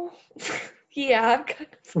 no. Yeah, I'm kind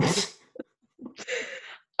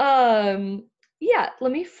of yeah,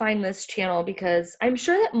 let me find this channel because I'm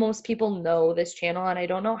sure that most people know this channel, and I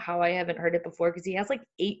don't know how I haven't heard it before because he has like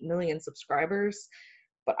 8 million subscribers.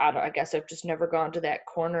 But I guess I've just never gone to that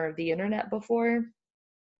corner of the internet before.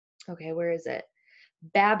 Okay, where is it?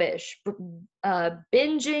 Babish.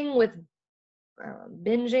 Binging with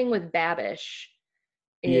Babish.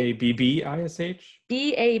 Babbish?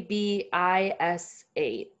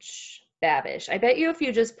 Babish. Babish. I bet you if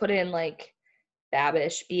you just put in like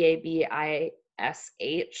Babish,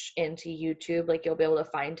 Babish into YouTube, like you'll be able to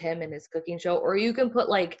find him and his cooking show. Or you can put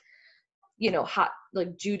like, you know, hot,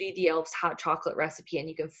 like Judy the Elf's hot chocolate recipe, and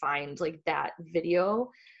you can find like that video.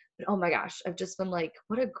 But oh my gosh, I've just been like,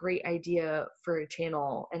 what a great idea for a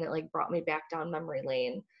channel. And it like brought me back down memory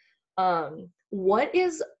lane. What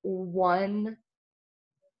is one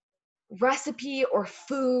recipe or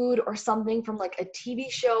food or something from like a TV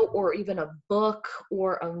show or even a book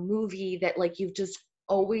or a movie that like you've just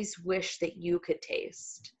always wished that you could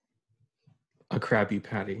taste? A Krabby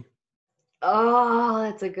Patty. Oh,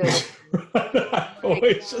 that's a good one. I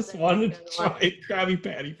always just wanted to try Krabby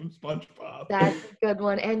Patty from SpongeBob. That's a good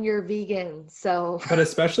one. And you're vegan, so. But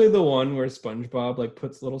especially the one where SpongeBob like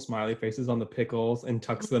puts little smiley faces on the pickles and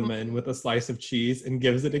tucks them in with a slice of cheese and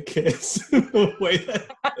gives it a kiss. the way that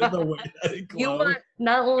it glows. You want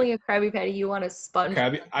not only a Krabby Patty, you want a sponge.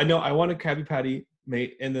 I know. I want a Krabby Patty,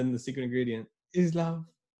 mate, and then the secret ingredient is love.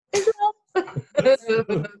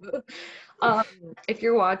 If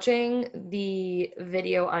you're watching the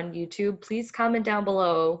video on YouTube, please comment down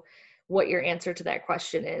below what your answer to that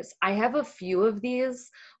question is. I have a few of these,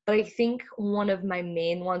 but I think one of my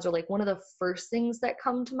main ones, or like one of the first things that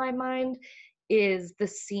come to my mind, is the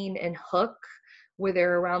scene in Hook where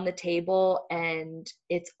they're around the table and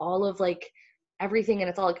it's all of like everything, and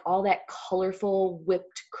it's all like all that colorful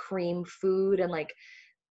whipped cream food. And like,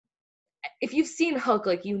 if you've seen Hook,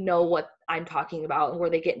 like, you know what I'm talking about, and where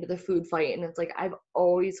they get into the food fight. And it's like, I've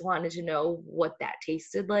always wanted to know what that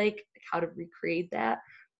tasted like how to recreate that.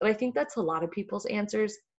 But I think that's a lot of people's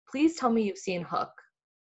answers. Please tell me you've seen Hook.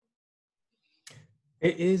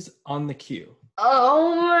 It is on the queue.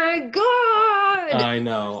 Oh my God. I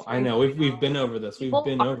know. We've been over this. We've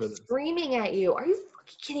been over this. Screaming at you. Are you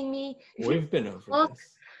fucking kidding me? We've been over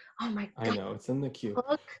this. Oh my God. I know, it's in the queue.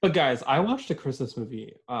 Hook. But guys, I watched a Christmas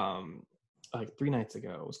movie like 3 nights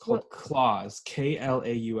ago. It was called Klaus,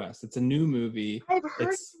 Klaus. It's a new movie. I've heard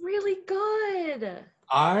it's really good.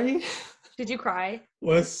 Did you cry?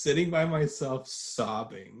 Was sitting by myself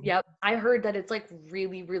sobbing. Yep. I heard that it's like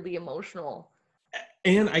really, really emotional.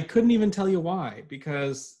 And I couldn't even tell you why,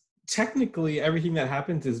 because technically everything that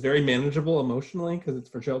happens is very manageable emotionally because it's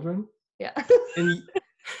for children. Yeah. And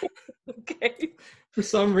okay. For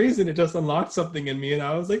some reason, it just unlocked something in me, and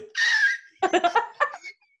I was like,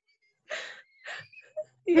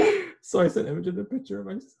 yeah. So I sent Imogen a picture of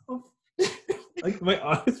myself. Like my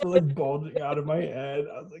eyes were like bulging out of my head.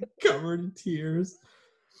 I was like covered in tears.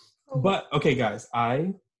 But okay, guys,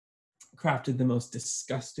 I crafted the most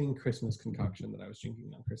disgusting Christmas concoction that I was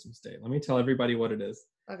drinking on Christmas Day. Let me tell everybody what it is.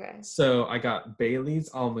 Okay. So I got Bailey's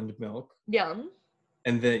almond milk. Yum.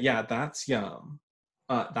 And then, yeah, that's yum.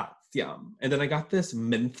 That's yum. And then I got this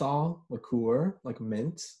menthol liqueur, like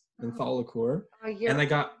menthol liqueur. Oh, you're And I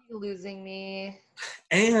got, losing me.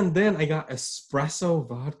 and then I got espresso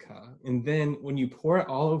vodka. And then when you pour it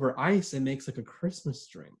all over ice, it makes like a Christmas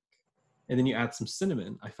drink. And then you add some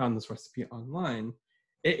cinnamon. I found this recipe online.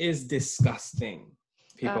 It is disgusting,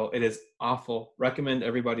 people. It is awful. Recommend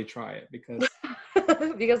everybody try it because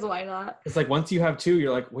because why not? it's like once you have two,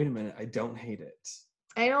 you're like, wait a minute, I don't hate it.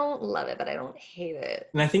 I don't love it, but I don't hate it.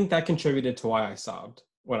 And I think that contributed to why I sobbed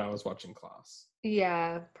when I was watching Klaus.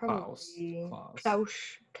 Yeah, probably.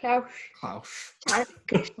 Klaus.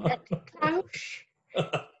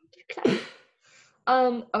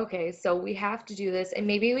 Okay, so we have to do this, and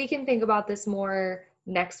maybe we can think about this more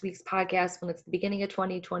next week's podcast when it's the beginning of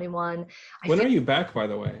 2021. When are you back, by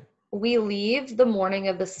the way? We leave the morning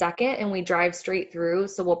of the 2nd and we drive straight through,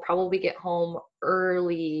 so we'll probably get home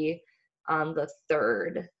early on the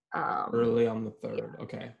 3rd. Early on the 3rd. Yeah.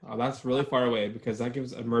 Okay. Oh, that's really far away because that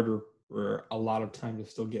gives a murderer a lot of time to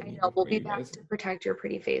still get me. I know, we'll be back to protect your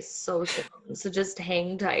pretty face so soon. So just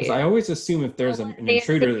hang tight. I always assume if there's an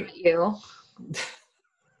intruder,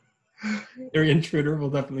 your intruder will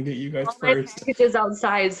definitely get you guys all first. My packages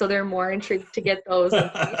outside, so they're more intrigued to get those.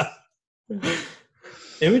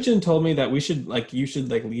 Imogen told me that you should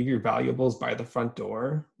leave your valuables by the front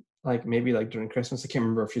door, like maybe like during Christmas. I can't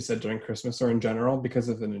remember if she said during Christmas or in general, because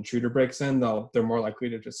if an intruder breaks in, they're more likely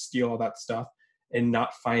to just steal all that stuff and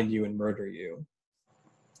not find you and murder you.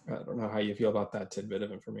 I don't know how you feel about that tidbit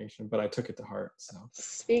of information, but I took it to heart. So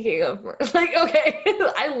speaking of okay,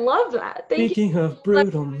 I love that. Speaking of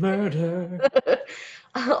brutal murder.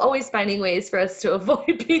 Always finding ways for us to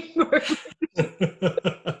avoid being murdered.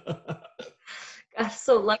 I'm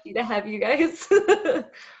so lucky to have you guys. I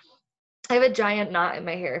have a giant knot in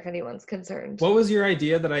my hair if anyone's concerned. What was your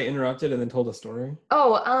idea that I interrupted and then told a story?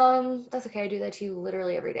 Oh, that's okay. I do that to you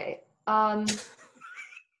literally every day.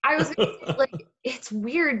 I was like, it's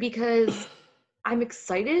weird because I'm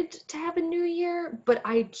excited to have a new year, but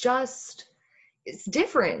it's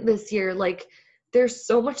different this year. Like, there's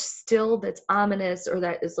so much still that's ominous or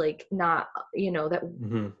that is like not, that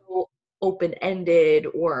open-ended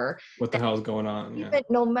or what the hell is going on. Even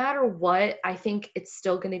no matter what, I think it's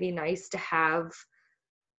still going to be nice to have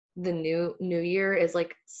the new year is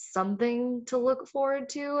like something to look forward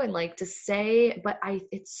to and like to say, but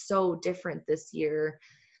it's so different this year.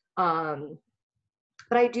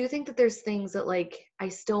 But I do think that there's things that like I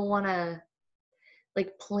still want to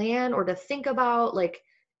like plan or to think about, like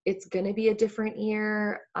it's going to be a different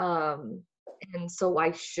year. And so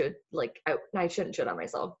I should I shouldn't shit on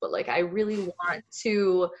myself, but like I really want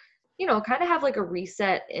to, kind of have like a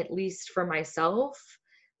reset at least for myself.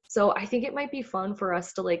 So I think it might be fun for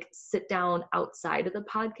us to like sit down outside of the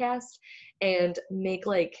podcast and make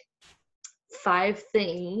like 5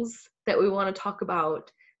 things that we want to talk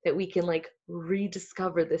about that we can like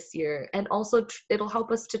rediscover this year. And also it'll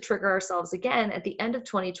help us to trigger ourselves again at the end of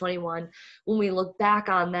 2021 when we look back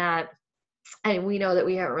on that and we know that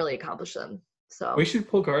we haven't really accomplished them. So we should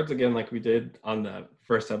pull cards again like we did on that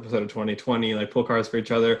first episode of 2020, like pull cards for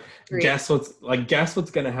each other. Great. Guess what's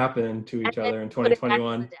gonna happen to each other in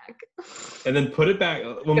 2021. And then put it back.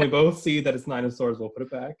 When we both see that it's 9 of Swords, we'll put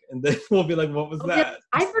it back. And then we'll be like, what was that?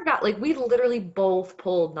 I forgot, like we literally both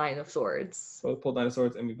pulled 9 of Swords. Both pulled 9 of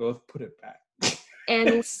Swords and we both put it back.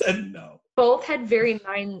 And said no. Both had very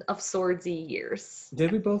 9 of Swordsy years.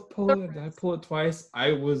 Did we both pull it? Did I pull it twice?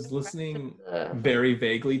 I was listening very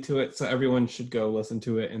vaguely to it, so everyone should go listen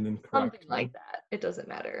to it and then correct something like that. It doesn't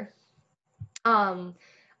matter.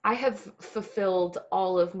 I have fulfilled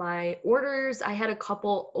all of my orders. I had a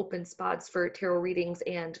couple open spots for tarot readings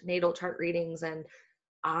and natal chart readings, and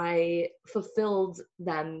I fulfilled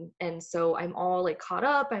them. And so I'm all like caught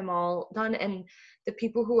up. I'm all done. And the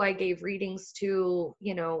people who I gave readings to,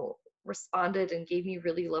 responded and gave me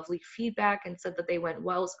really lovely feedback and said that they went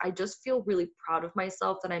well. So I just feel really proud of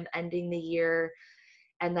myself that I'm ending the year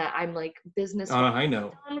and that I'm like business on a high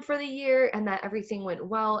note done for the year and that everything went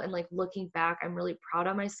well. And like looking back, I'm really proud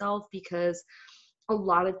of myself because a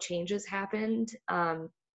lot of changes happened.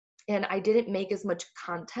 And I didn't make as much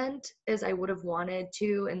content as I would have wanted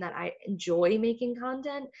to, and that I enjoy making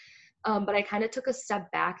content. But I kind of took a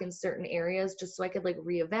step back in certain areas just so I could like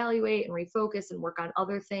reevaluate and refocus and work on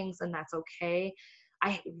other things, and that's okay.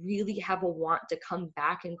 I really have a want to come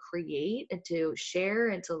back and create and to share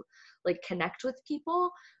and to like connect with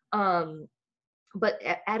people. but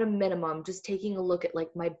at a minimum, just taking a look at like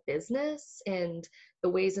my business and the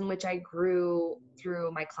ways in which I grew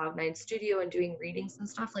through my Cloud9 studio and doing readings and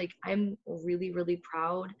stuff, like I'm really, really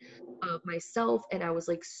proud of myself. And I was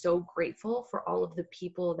like so grateful for all of the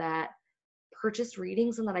people that purchased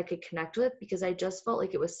readings and that I could connect with, because I just felt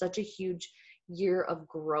like it was such a huge year of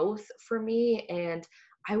growth for me. And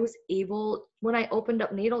I was able, when I opened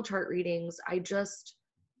up natal chart readings, I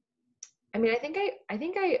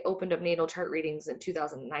think I opened up natal chart readings in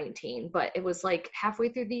 2019, but it was like halfway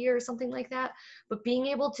through the year or something like that. But being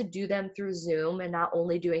able to do them through Zoom and not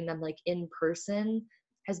only doing them like in person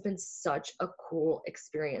has been such a cool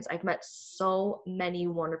experience. I've met so many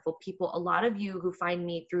wonderful people. A lot of you who find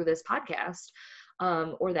me through this podcast,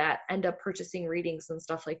 or that end up purchasing readings and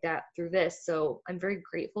stuff like that through this. So I'm very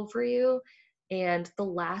grateful for you. And the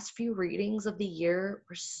last few readings of the year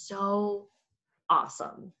were so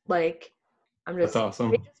awesome. Like, That's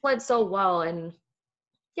awesome. it just went so well. And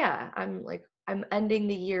yeah, I'm ending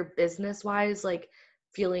the year business wise, like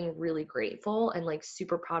feeling really grateful and like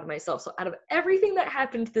super proud of myself. So out of everything that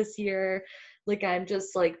happened this year, like I'm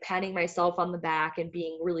just like patting myself on the back and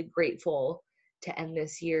being really grateful to end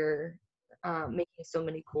this year, making so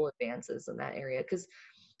many cool advances in that area. Cause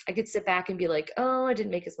I could sit back and be like, oh, I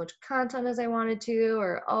didn't make as much content as I wanted to,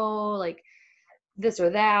 or, oh, like this or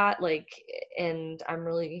that, like, and I'm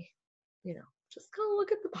really, just gonna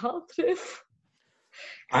look at the positive.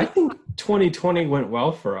 I think 2020 went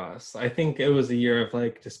well for us. I think it was a year of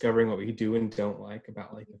like discovering what we do and don't like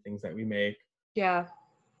about like the things that we make. Yeah.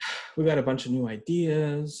 We got a bunch of new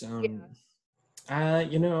ideas. I don't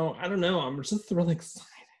know. I'm just really excited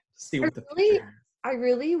to see what the future has. I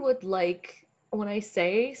really would like, when I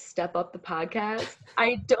say step up the podcast,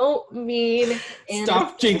 I don't mean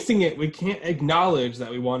Stop jinxing it. We can't acknowledge that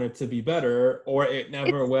we want it to be better, or it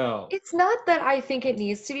never will. It's not that I think it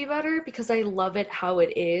needs to be better, because I love it how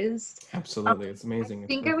it is. Absolutely. It's amazing. I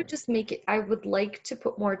think I would just I would like to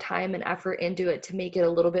put more time and effort into it to make it a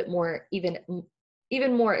little bit more, even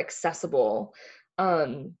more accessible.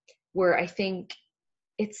 Where I think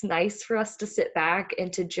it's nice for us to sit back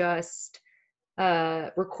and to just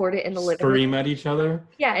record it in the living room. Scream at each other.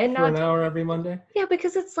 Yeah, and for an hour every Monday. Yeah,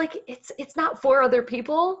 because it's like it's not for other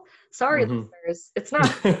people. Sorry, listeners, it's not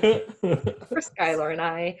for Skylar and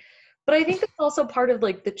I. But I think that's also part of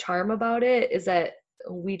like the charm about it, is that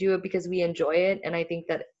we do it because we enjoy it, and I think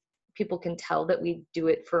that people can tell that we do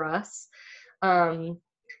it for us.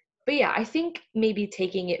 But yeah, I think maybe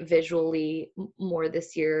taking it visually more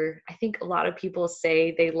this year. I think a lot of people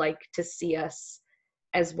say they like to see us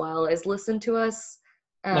as well as listen to us.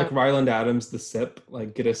 Like Ryland Adams, the SIP,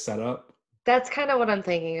 like get us set up. That's kind of what I'm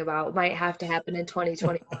thinking about. Might have to happen in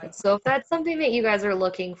 2021. So if that's something that you guys are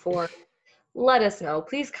looking for, let us know.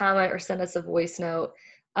 Please comment or send us a voice note.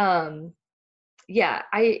 Yeah,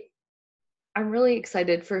 I'm really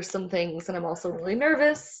excited for some things, and I'm also really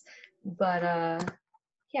nervous. But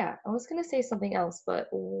yeah, I was gonna say something else, but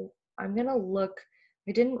I'm gonna look.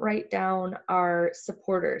 I didn't write down our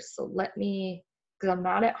supporters, so let me, because I'm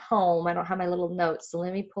not at home, I don't have my little notes, so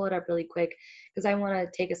let me pull it up really quick, because I want to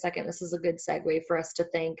take a second. This is a good segue for us to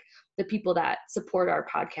thank the people that support our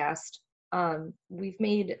podcast. We've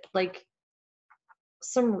made like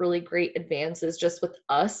some really great advances just with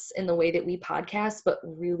us in the way that we podcast, but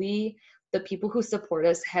really the people who support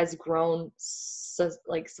us has grown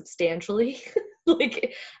substantially.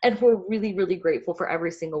 And we're really, really grateful for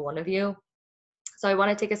every single one of you. So I want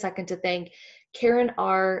to take a second to thank Karen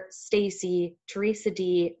R., Stacy, Teresa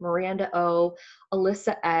D., Miranda O.,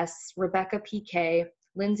 Alyssa S., Rebecca PK,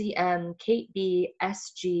 Lindsay M., Kate B.,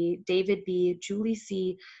 SG, David B., Julie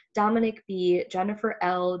C., Dominic B., Jennifer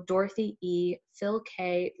L., Dorothy E., Phil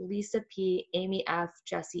K., Lisa P., Amy F.,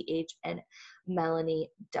 Jesse H., and Melanie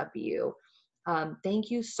W.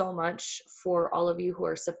 Thank you so much for all of you who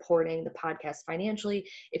are supporting the podcast financially.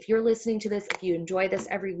 If you're listening to this, if you enjoy this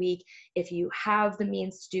every week, if you have the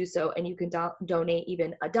means to do so, and you can donate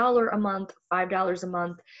even $1 a month, $5 a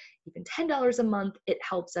month, even $10 a month, it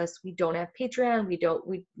helps us. We don't have Patreon.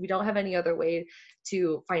 We don't have any other way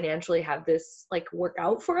to financially have this like work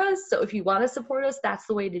out for us. So if you want to support us, that's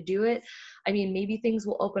the way to do it. I mean, maybe things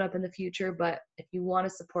will open up in the future, but if you want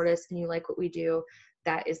to support us and you like what we do,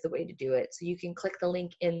 that is the way to do it. So you can click the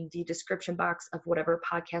link in the description box of whatever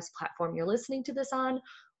podcast platform you're listening to this on,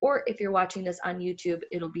 or if you're watching this on YouTube,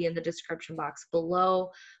 it'll be in the description box below.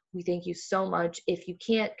 We thank you so much. If you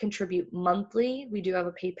can't contribute monthly, we do have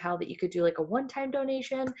a PayPal that you could do like a one-time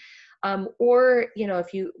donation, or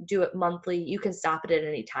if you do it monthly, you can stop it at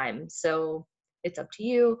any time. So it's up to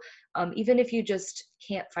you. Even if you just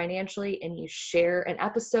can't financially and you share an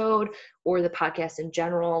episode or the podcast in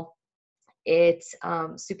general, It's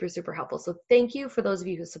super, super helpful. So thank you for those of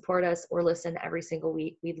you who support us or listen every single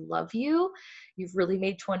week. We love you. You've really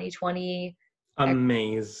made 2020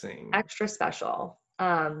 amazing. extra special.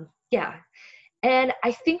 Yeah. And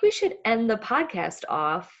I think we should end the podcast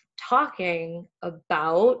off talking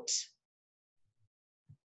about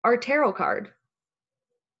our tarot card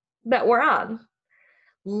that we're on.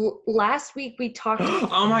 Last week we talked.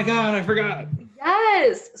 Oh my God, I forgot.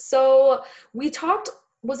 Yes. So we talked,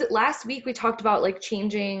 was it last week we talked about like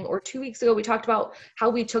changing, or 2 weeks ago we talked about how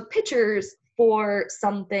we took pictures for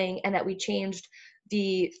something and that we changed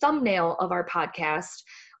the thumbnail of our podcast.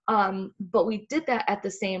 But we did that at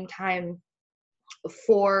the same time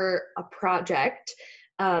for a project,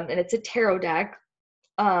 and it's a tarot deck.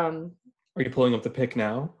 Are you pulling up the pic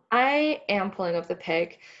now? I am pulling up the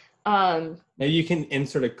pic. Maybe you can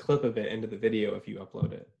insert a clip of it into the video if you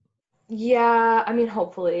upload it. Yeah, I mean,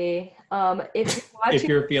 hopefully. If you're watching, if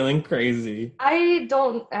you're feeling crazy, I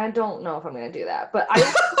don't know if I'm gonna do that, but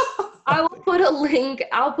I will put a link.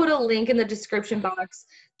 I'll put a link in the description box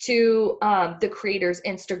to the creator's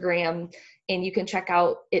Instagram, and you can check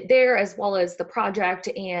out it there as well as the project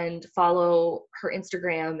and follow her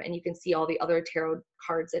Instagram, and you can see all the other tarot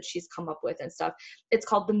cards that she's come up with and stuff. It's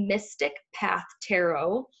called the Mystic Path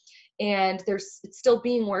Tarot, and it's still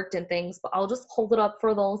being worked and things, but I'll just hold it up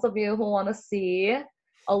for those of you who want to see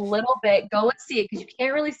a little bit. Go and see it because you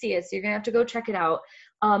can't really see it, so you're gonna have to go check it out.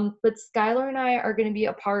 But Skylar and I are going to be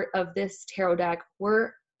a part of this tarot deck.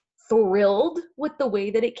 We're thrilled with the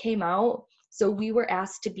way that it came out. So we were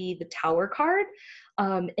asked to be the Tower card.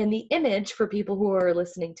 And the image, for people who are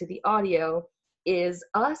listening to the audio, is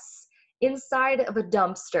us inside of a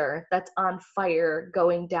dumpster that's on fire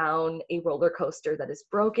going down a roller coaster that is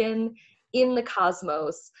broken in the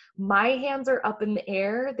cosmos. My hands are up in the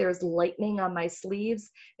air. There's lightning on my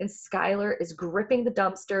sleeves, and Skylar is gripping the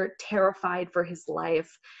dumpster, terrified for his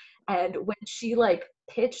life. And when she like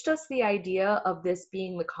pitched us the idea of this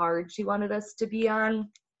being the card she wanted us to be on,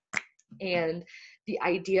 and the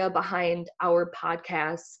idea behind our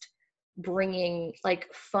podcast bringing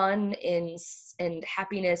like fun and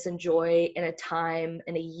happiness and joy in a time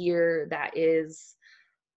and a year that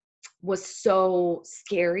was so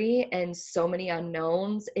scary and so many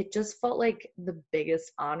unknowns, it just felt like the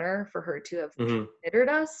biggest honor for her to have considered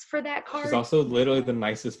us for that card. She's also literally the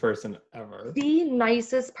nicest person ever. The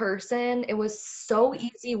nicest person. It was so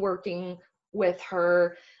easy working with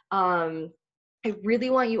her. I really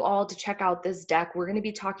want you all to check out this deck. We're going to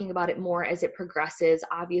be talking about it more as it progresses.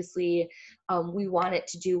 Obviously, we want it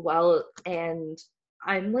to do well, and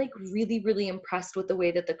I'm like really, really impressed with the way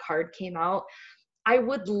that the card came out. I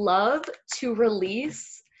would love to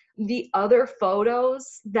release the other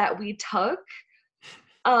photos that we took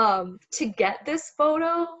to get this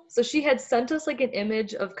photo. So she had sent us like an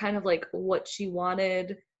image of kind of like what she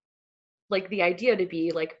wanted like the idea to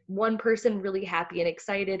be, like one person really happy and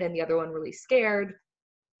excited and the other one really scared.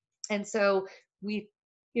 And so we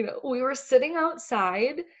were sitting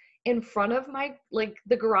outside in front of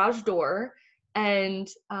the garage door, and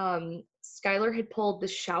Skylar had pulled the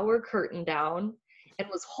shower curtain down and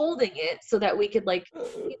was holding it so that we could like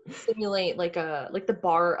simulate like the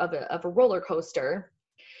bar of a roller coaster.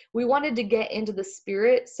 We wanted to get into the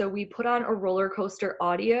spirit, so we put on a roller coaster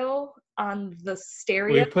audio on the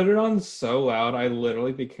stereo. We put it on so loud, I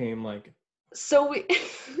literally became like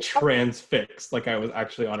transfixed, like I was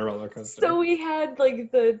actually on a roller coaster. So we had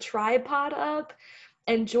like the tripod up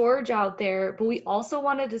and George out there, but we also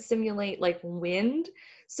wanted to simulate like wind.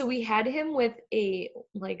 So we had him with a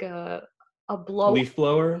leaf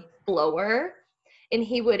blower, and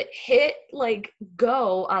he would hit like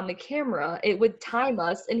go on the camera. It would time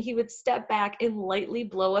us, and he would step back and lightly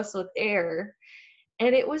blow us with air.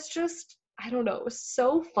 And it was just, I don't know, it was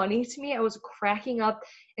so funny to me. I was cracking up,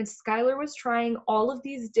 and Skylar was trying all of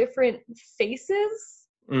these different faces.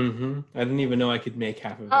 I didn't even know I could make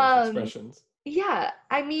half of those expressions. Yeah,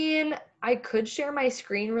 I mean, I could share my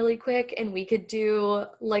screen really quick, and we could do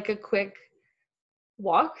like a quick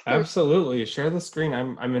walk. Absolutely, share the screen.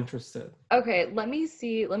 I'm interested. Okay, let me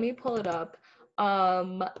see. Let me pull it up.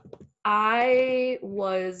 I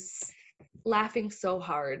was laughing so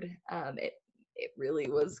hard. It really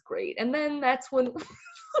was great. And then that's when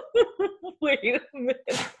wait a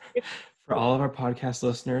minute. For all of our podcast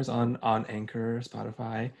listeners on Anchor,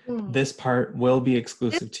 Spotify, this part will be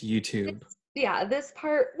exclusive to YouTube. This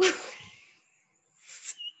part.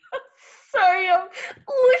 Sorry, I'm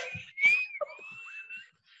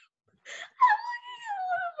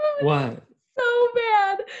What? So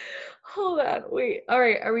bad. Hold on. Wait. All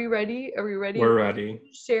right. Are we ready? We're ready.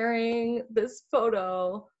 Sharing this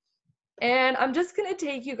photo And I'm just going to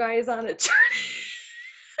take you guys on a journey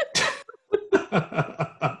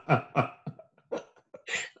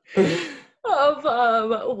of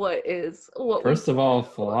what we First of all,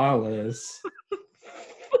 flawless.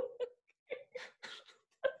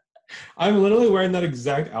 I'm literally wearing that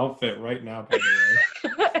exact outfit right now, by the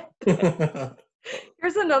way.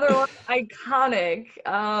 Here's another one, iconic.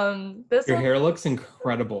 This Your one, hair looks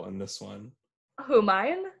incredible in this one. who,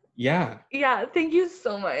 mine? Yeah. Yeah, thank you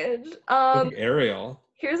so much. Look like Ariel.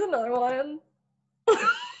 Here's another one.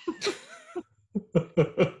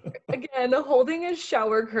 Again, holding a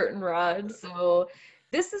shower curtain rod. So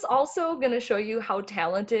this is also going to show you how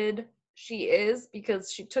talented she is,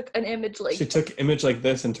 because she took an image like She took image like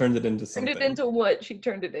this and turned it into turned something. it into what she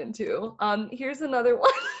turned it into. Here's another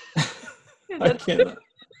one. I cannot.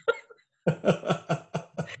 What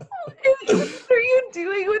are you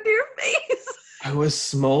doing with your face? I was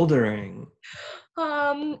smoldering.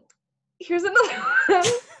 Here's another one.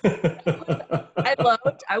 I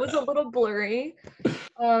loved. I was a little blurry.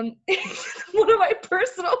 One of my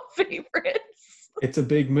personal favorites. It's a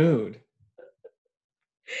big mood.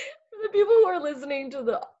 For the people who are listening to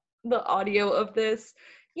the audio of this,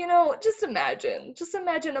 you know, just imagine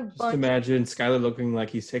a bunch. Just imagine Skylar looking like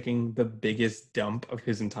he's taking the biggest dump of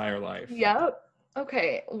his entire life. Yep.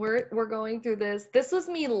 Okay, we're going through this. This was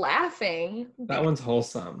me laughing. That one's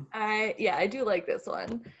wholesome. I do like this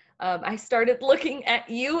one. I started looking at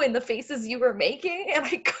you and the faces you were making, and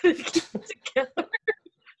I couldn't keep it together.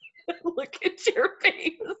 Look at your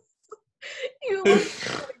face. You look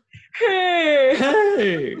like, hey.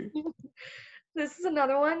 Hey. This is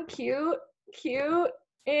another one. Cute,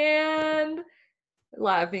 and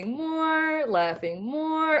laughing more.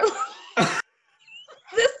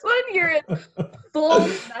 This one, you're in full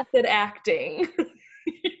method acting.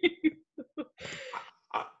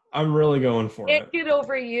 I'm really going for it. Can't get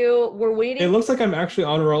over you. We're waiting. It looks like I'm actually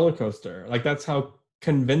on a roller coaster. Like, that's how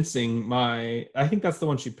convincing I think that's the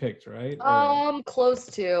one she picked, right? Close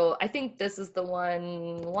to. I think this is the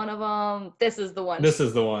one of them. This is the one.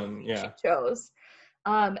 Yeah. She chose.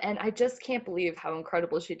 And I just can't believe how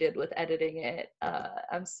incredible she did with editing it.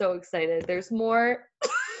 I'm so excited. There's more.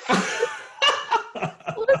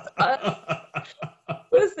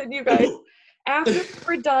 Listen, you guys, after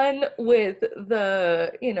we're done with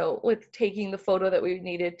with taking the photo that we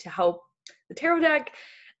needed to help the tarot deck,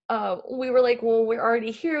 we were like, well, we're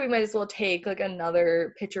already here. We might as well take like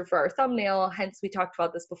another picture for our thumbnail. Hence, we talked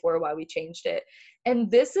about this before, why we changed it.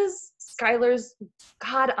 And this is Skylar's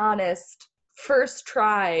God honest first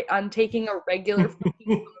try on taking a regular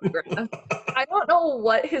photograph. I don't know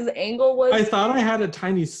what his angle was. I thought I had a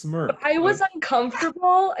tiny smirk. I was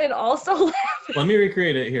uncomfortable and also laughing. Let me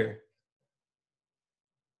recreate it here.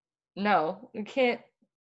 No, you can't.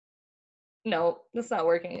 No, that's not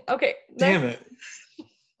working. Okay. Damn it.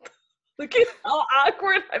 Look at how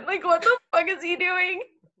awkward. I'm like, what the fuck is he doing?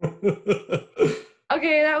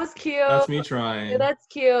 Okay, that was cute. That's me trying. That's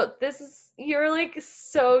cute. You're like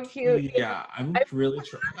so cute. Yeah, I'm really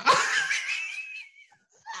trying. What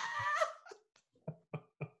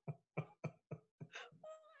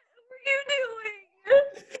are you doing?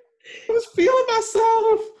 I was feeling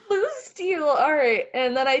myself. Blue steel. All right.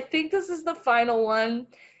 And then I think this is the final one.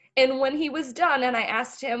 And when he was done and I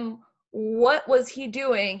asked him, what was he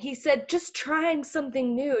doing? He said, just trying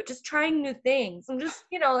something new, just trying new things. I'm just,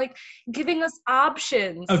 like giving us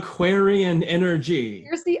options. Aquarian energy.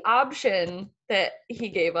 Here's the option that he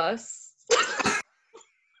gave us.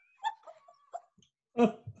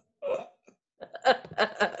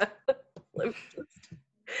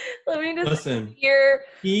 Let me just listen. Here.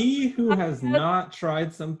 He who has not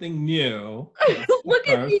tried something new. Look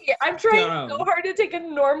at me. I'm trying so hard to take a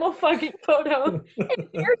normal fucking photo. And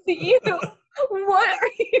here's you. What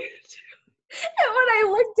are you doing? And when I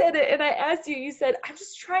looked at it and I asked you, you said, I'm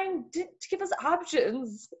just trying to give us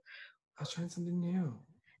options. I was trying something new.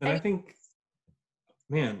 And I think,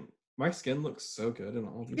 man, my skin looks so good in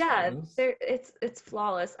all these photos. It's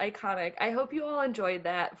flawless, iconic. I hope you all enjoyed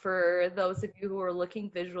that. For those of you who are looking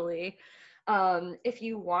visually, if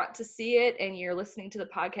you want to see it and you're listening to the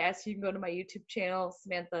podcast, you can go to my YouTube channel.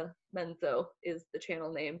 Samantha Menzo is the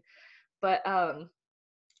channel name. But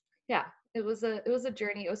it was a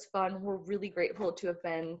journey. It was fun. We're really grateful to have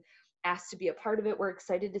been asked to be a part of it. We're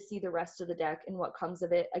excited to see the rest of the deck and what comes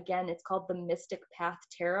of it. Again, it's called the Mystic Path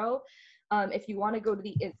Tarot. If you want to go to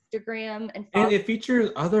the Instagram and it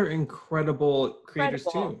features other incredible creators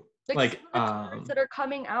too. Like cards that are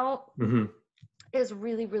coming out is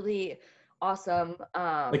really, really awesome.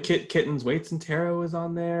 Like Kittens, Weights, and Tarot is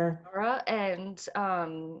on there. Laura and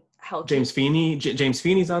Helki. James Feeney. James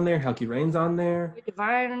Feeney's on there. Helki Rain's on there.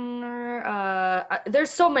 Diviner. There's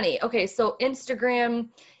so many. Okay, so Instagram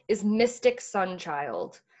is Mystic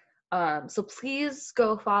Sunchild. So please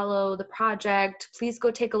go follow the project. Please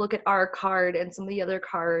go take a look at our card and some of the other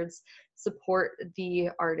cards. Support the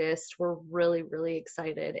artist. We're really, really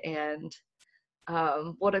excited. And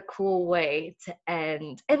what a cool way to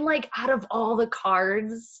end. And like out of all the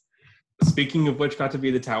cards, Speaking of which, got to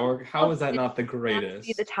be the Tower. How is that not the greatest?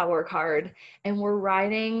 be the Tower card, and we're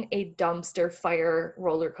riding a dumpster fire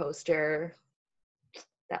roller coaster.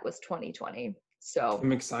 That was 2020. So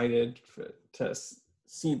I'm excited to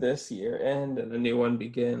see this year end and a new one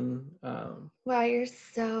begin. Wow, you're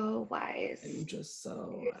so wise. I'm just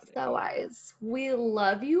so wise. We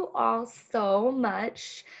love you all so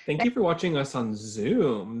much. Thank you for watching us on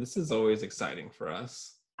Zoom. This is always exciting for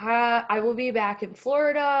us. I will be back in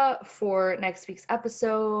Florida for next week's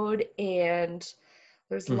episode, and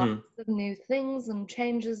there's lots of new things and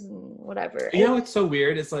changes and whatever. You know, it's so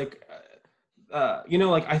weird. It's like, you know,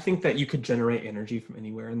 like I think that you could generate energy from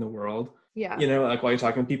anywhere in the world. Yeah. You know, like while you're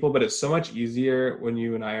talking to people, but it's so much easier when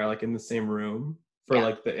you and I are like in the same room for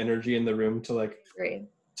like the energy in the room to like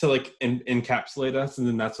encapsulate us, and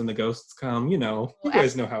then that's when the ghosts come. You know, you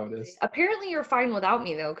guys know how it is. Apparently you're fine without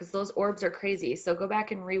me though, because those orbs are crazy. So go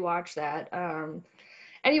back and rewatch that.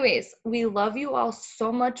 Anyways, we love you all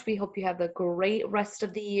so much. We hope you have a great rest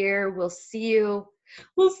of the year. We'll see you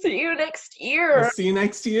next year. We'll see you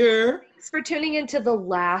next year. Thanks for tuning into the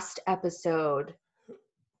last episode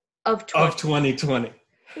of 2020.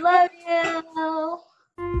 Love you.